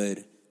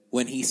would,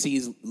 when he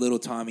sees little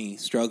Tommy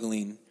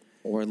struggling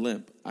or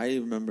limp. I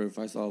remember if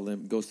I saw a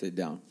limp, go sit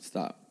down,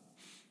 stop.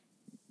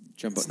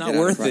 Jump it's up, not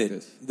worth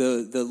it.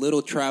 The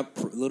little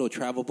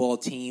travel ball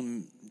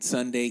team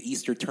Sunday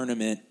Easter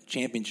tournament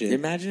championship.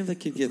 Imagine if the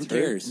kid gets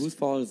hurt. Whose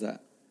fault is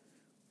that?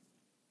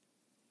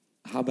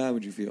 How bad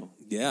would you feel?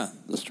 Yeah,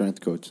 the strength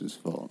coach's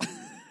fault.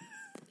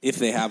 If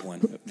they have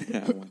one. They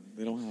have one.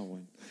 They don't have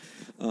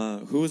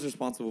one. Who is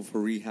responsible for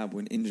rehab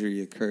when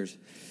injury occurs?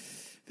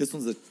 This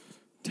one's a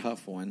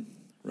tough one,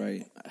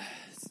 right?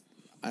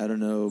 I don't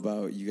know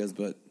about you guys,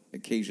 but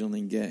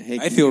occasionally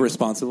I feel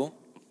responsible.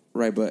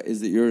 Right, but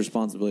is it your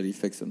responsibility to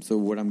fix them? So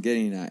what I'm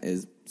getting at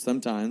is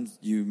sometimes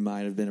you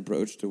might have been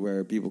approached to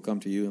where people come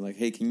to you and like,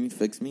 hey, can you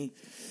fix me?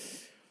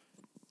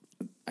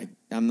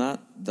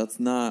 That's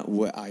not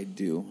what I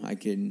do. I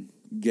can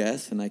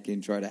guess and I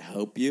can try to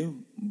help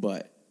you,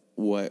 but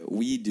what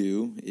we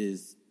do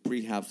is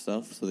prehab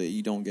stuff so that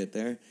you don't get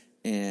there,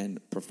 and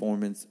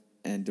performance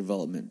and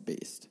development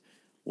based.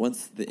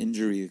 Once the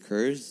injury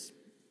occurs,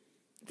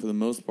 for the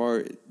most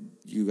part,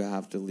 you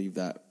have to leave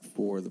that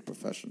for the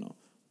professional.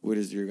 What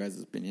is your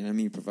guys' opinion? I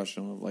mean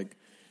professional, like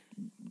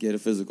get a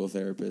physical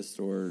therapist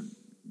or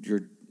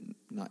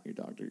not your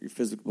doctor, your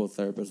physical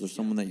therapist or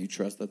someone that you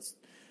trust that's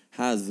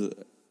has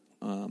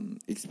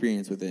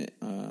experience with it.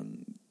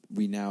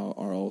 We now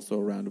are also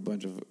around a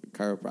bunch of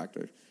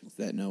chiropractors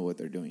that know what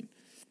they're doing.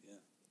 Yeah.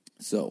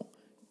 So,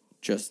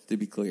 just to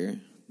be clear,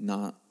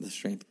 not the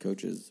strength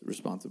coach's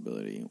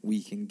responsibility.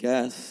 We can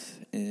guess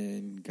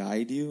and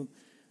guide you,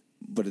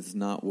 but it's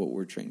not what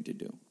we're trained to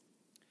do.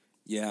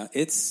 Yeah,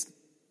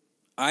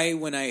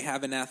 when I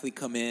have an athlete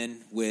come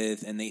in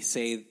and they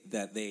say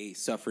that they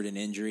suffered an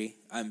injury,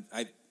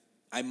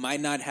 I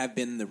might not have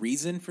been the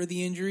reason for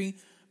the injury,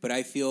 but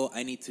I feel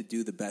I need to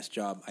do the best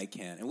job I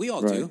can, and we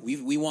all do.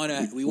 We want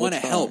to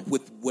help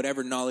with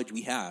whatever knowledge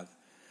we have,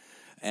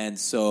 and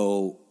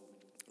so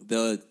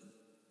the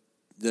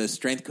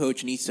strength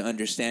coach needs to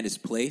understand his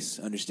place,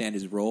 understand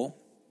his role.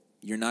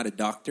 You're not a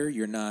doctor.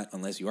 You're not,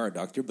 unless you are a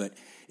doctor, but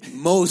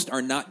most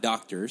are not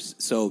doctors.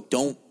 So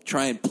don't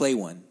try and play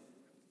one.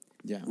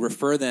 Yeah.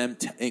 Refer them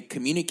and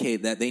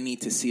communicate that they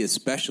need to see a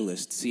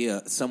specialist,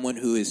 someone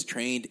who is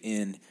trained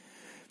in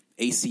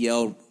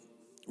ACL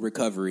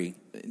recovery.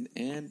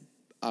 And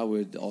I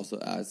would also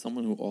add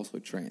someone who also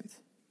trains.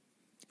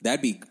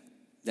 That'd be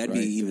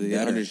even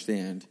better.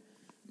 Understand.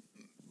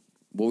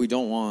 What we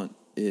don't want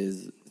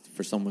is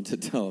for someone to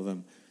tell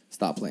them,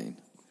 stop playing.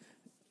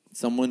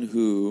 Someone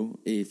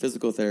a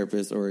physical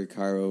therapist or a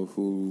chiro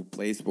who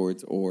plays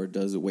sports or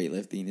does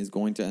weightlifting is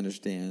going to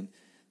understand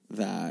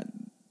that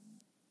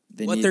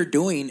they're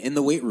doing in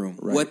the weight room,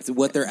 right.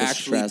 what they're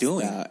actually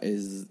doing that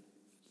is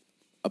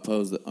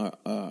opposed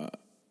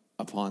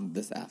upon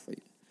this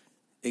athlete.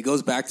 It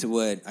goes back to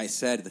what I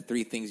said, the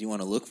 3 things you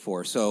want to look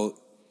for. So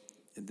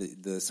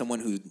the someone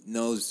who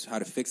knows how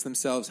to fix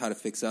themselves, how to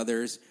fix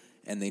others,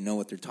 and they know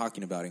what they're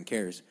talking about and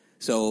cares.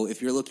 So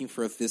if you're looking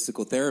for a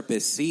physical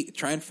therapist,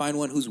 try and find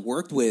one who's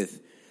worked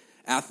with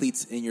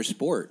athletes in your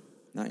sport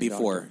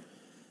before.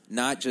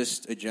 Not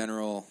just a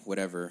general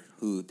whatever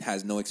who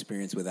has no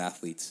experience with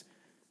athletes.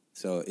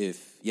 So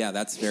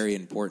that's very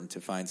important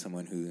to find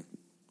someone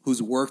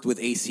who's worked with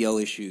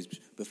ACL issues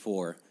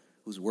before,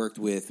 who's worked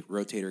with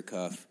rotator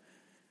cuff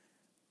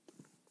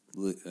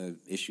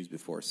issues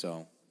before.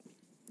 So,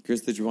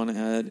 Chris, did you want to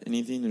add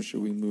anything, or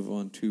should we move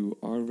on to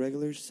our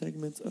regular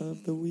segments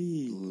of the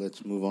week?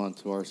 Let's move on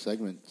to our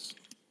segments.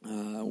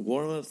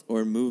 Warm-ups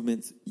or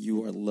movements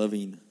you are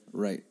loving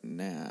right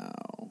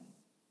now.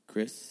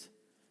 Chris?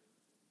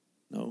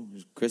 No,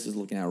 Chris is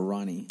looking at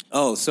Ronnie.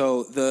 Oh,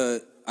 so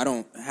I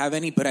don't have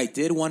any, but I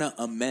did want to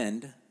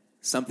amend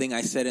something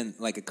I said in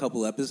like a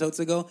couple episodes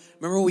ago.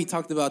 Remember when we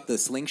talked about the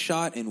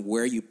slingshot and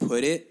where you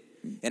put it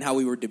and how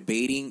we were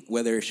debating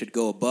whether it should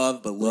go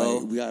above, below?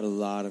 Right. We got a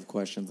lot of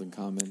questions and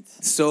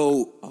comments.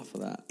 So off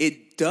of that.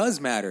 It does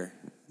matter.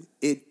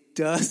 It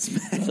does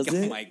matter. Does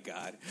it? Oh, my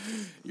God.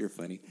 You're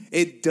funny.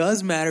 It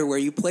does matter where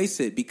you place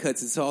it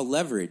because it's all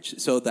leverage.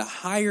 So the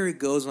higher it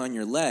goes on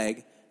your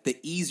leg, the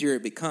easier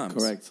it becomes.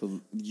 Correct.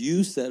 So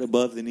you said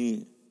above the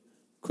knee.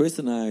 Chris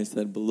and I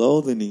said below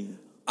the knee.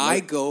 I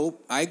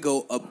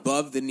go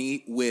above the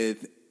knee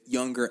with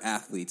younger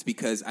athletes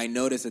because I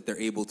notice that they're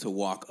able to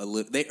walk a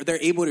little.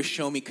 They're able to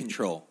show me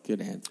control.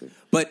 Good answer.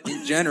 But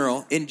in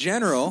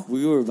general,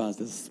 we were about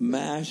to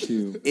smash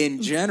you.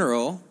 In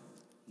general,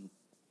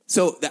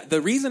 so the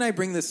reason I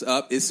bring this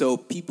up is so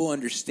people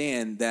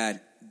understand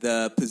that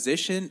the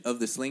position of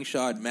the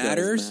slingshot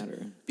matters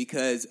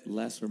because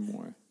less or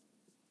more.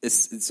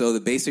 So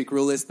the basic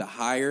rule is the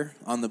higher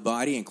on the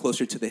body and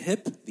closer to the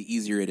hip, the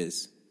easier it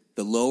is.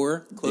 The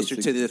lower, closer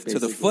to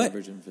the foot.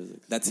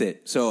 That's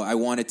it. So I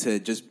wanted to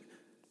just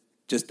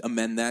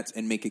amend that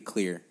and make it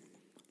clear.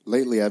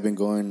 Lately, I've been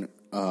going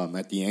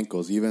at the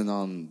ankles, even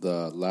on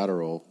the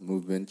lateral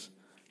movements,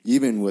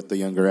 even with the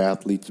younger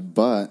athletes.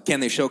 But can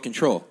they show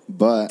control?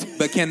 But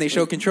can they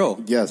show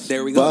control? Yes.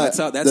 There we go.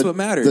 That's what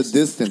matters. The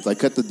distance. I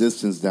cut the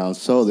distance down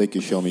so they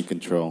can show me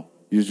control.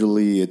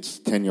 Usually, it's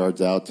 10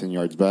 yards out, 10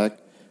 yards back.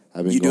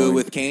 You do it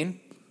with Kane?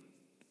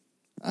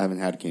 I haven't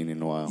had Kane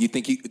in a while. Do you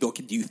think you could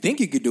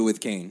do it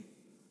with Kane?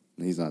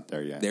 He's not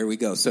there yet. There we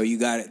go. So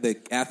the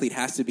athlete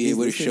has to be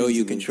able to show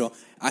you control.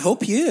 I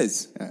hope he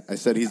is. I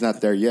said he's not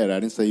there yet.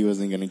 I didn't say he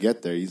wasn't going to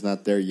get there. He's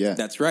not there yet.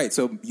 That's right.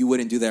 So you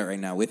wouldn't do that right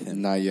now with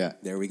him? Not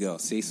yet. There we go.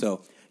 See,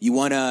 so you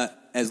want to,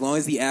 as long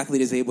as the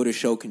athlete is able to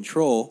show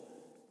control,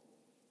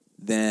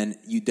 then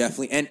you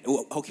definitely,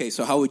 okay,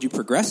 so how would you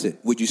progress it?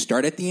 Would you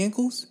start at the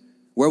ankles?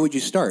 Where would you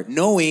start?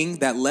 Knowing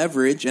that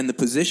leverage and the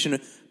position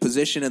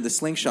of the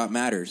slingshot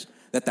matters.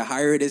 That the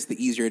higher it is,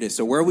 the easier it is.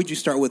 So where would you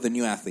start with a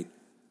new athlete?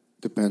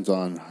 Depends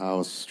on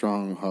how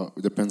strong,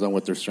 depends on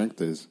what their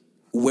strength is.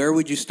 Where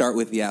would you start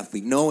with the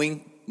athlete,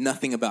 knowing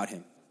nothing about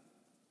him?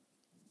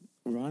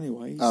 Ronnie,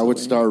 why are you I would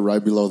start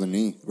right below the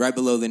knee. Right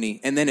below the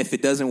knee. And then if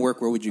it doesn't work,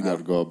 where would you go? I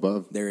would go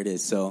above. There it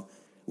is. So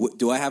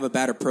do I have a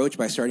bad approach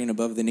by starting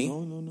above the knee?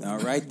 No. All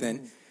right,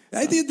 then.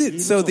 I did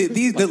it. So the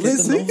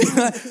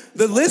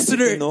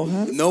listener,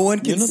 no one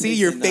can see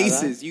your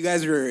faces. You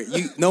guys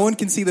no one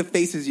can see the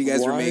faces you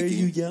guys were making. Why are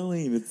you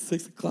yelling? It's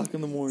 6:00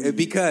 in the morning.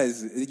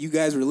 Because you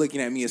guys were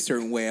looking at me a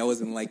certain way. I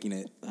wasn't liking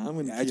it.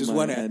 I just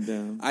wanted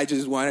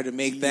to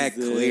make that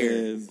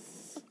clear.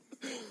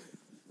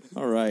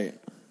 All right.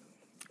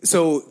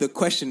 So the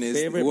question is,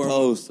 favorite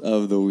post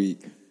of the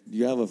week. Do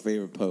you have a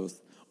favorite post?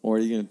 Or are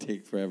you going to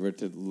take forever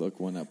to look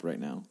one up right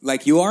now?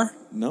 Like you are?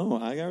 No,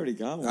 I already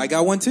got one. I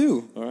got one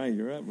too. All right,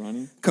 you're up,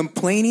 Ronnie.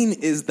 Complaining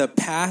is the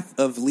path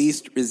of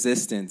least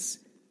resistance.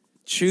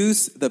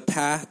 Choose the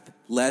path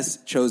less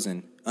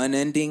chosen.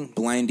 Unending,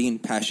 blinding,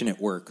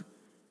 passionate work.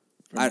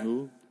 From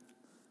who?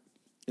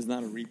 It's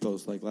not a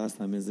repost like last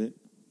time, is it?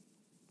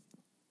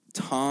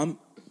 Tom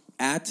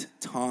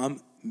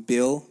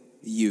Bill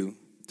U.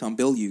 Tom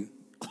Bill U.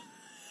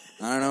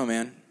 I don't know,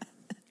 man.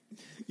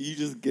 You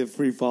just get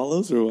free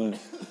follows or what?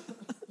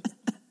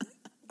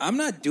 I'm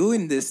not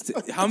doing this.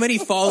 How many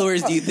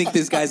followers do you think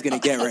this guy's going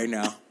to get right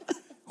now?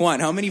 Juan,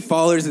 how many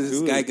followers is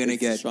this guy going to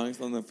get? Strongest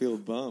on the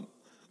field bump.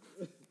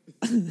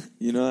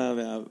 You know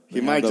how he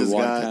might just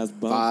got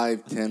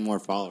 5-10 more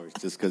followers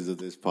just because of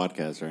this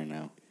podcast right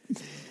now.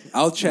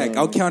 I'll check.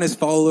 I'll count his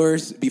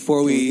followers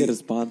before we get a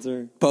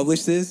sponsor.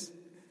 Publish this.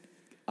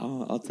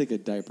 I'll take a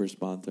diaper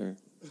sponsor.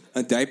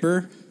 A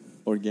diaper?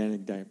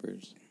 Organic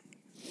diapers.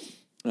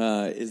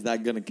 Is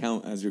that going to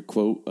count as your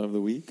quote of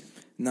the week?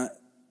 Not.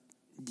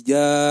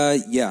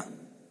 Yeah.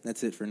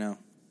 That's it for now.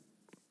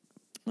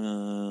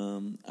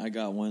 I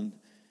got one.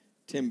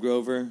 Tim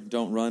Grover,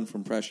 don't run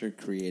from pressure,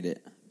 create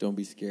it. Don't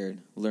be scared.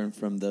 Learn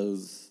from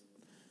that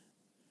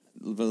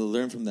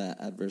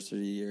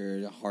adversity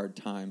or a hard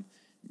time.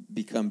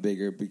 Become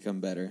bigger,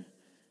 become better.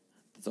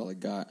 That's all I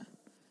got.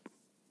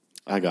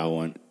 I got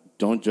one.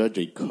 Don't judge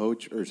a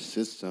coach or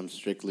system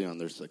strictly on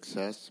their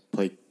success.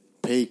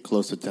 Pay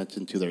close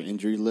attention to their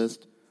injury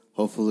list.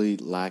 Hopefully,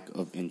 lack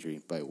of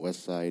injury by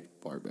Westside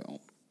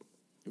Barbell.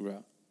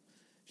 Hoorah.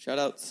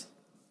 Shout-outs.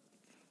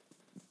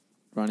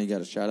 Ronnie,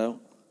 got a shout-out?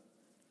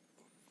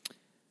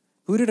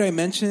 Who did I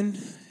mention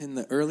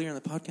earlier in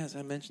the podcast?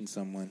 I mentioned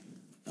someone.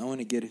 I want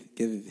to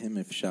give him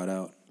a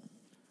shout-out.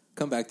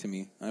 Come back to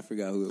me. I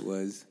forgot who it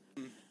was.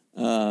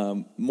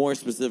 More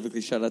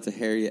specifically, shout-out to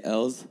Harriet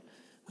Els.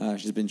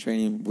 She's been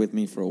training with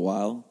me for a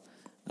while.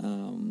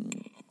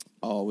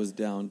 Always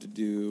down to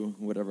do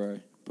whatever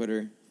I put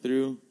her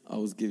through.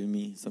 Always giving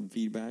me some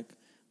feedback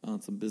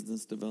on some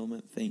business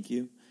development. Thank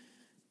you.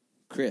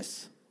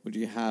 Chris, would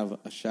you have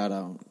a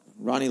shout-out?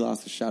 Ronnie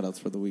lost his shout-outs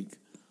for the week.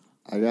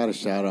 I got a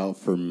shout-out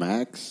for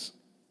Max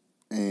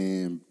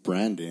and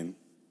Brandon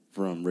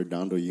from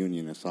Redondo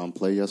Union. I saw them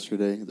play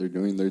yesterday. They're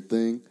doing their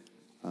thing.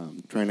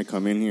 Trying to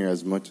come in here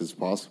as much as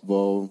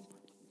possible,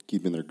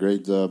 keeping their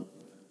grades up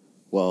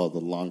while the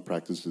long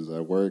practices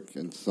at work.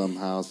 And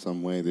somehow,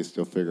 some way, they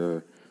still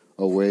figure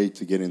a way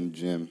to get in the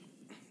gym.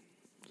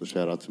 So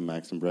shout out to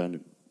Max and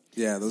Brandon.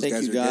 Yeah, those Thank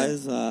guys you are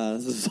guys.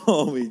 This is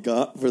all we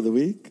got for the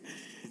week.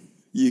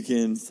 You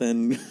can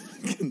send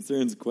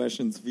concerns,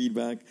 questions,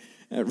 feedback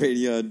at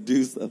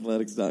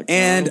radio@deuceathletics.com.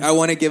 And I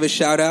want to give a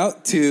shout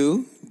out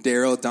to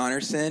Daryl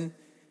Donnerson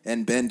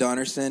and Ben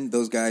Donnerson.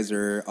 Those guys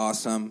are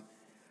awesome.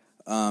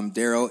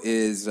 Daryl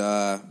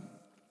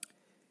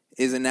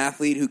is an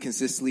athlete who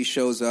consistently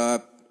shows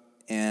up,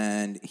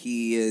 and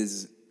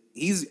he's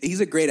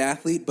a great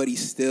athlete, but he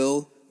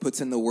still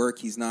puts in the work.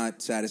 He's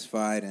not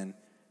satisfied, and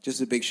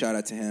just a big shout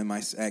out to him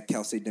at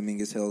Cal State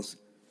Dominguez Hills.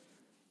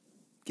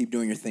 Keep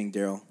doing your thing,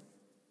 Daryl.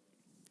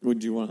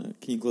 Would you want to?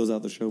 Can you close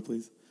out the show,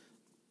 please?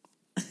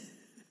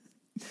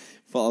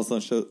 Follow us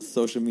on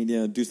social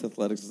media. Deuce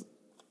Athletics,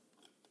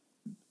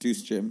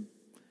 Deuce Gym,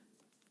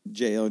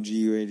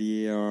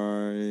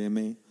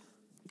 JLGUADRMA.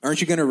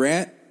 Aren't you gonna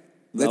rant?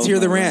 Let's hear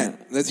the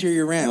rant. Let's hear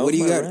your rant. What do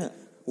you got? Rant.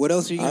 What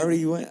else are you? I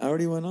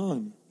already went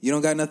on. You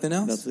don't got nothing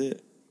else? That's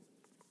it.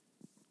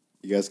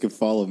 You guys can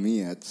follow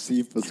me at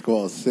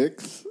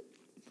CPasquale6.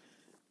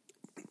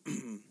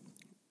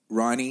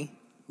 Ronnie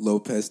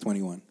Lopez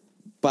 21.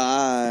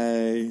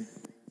 Bye.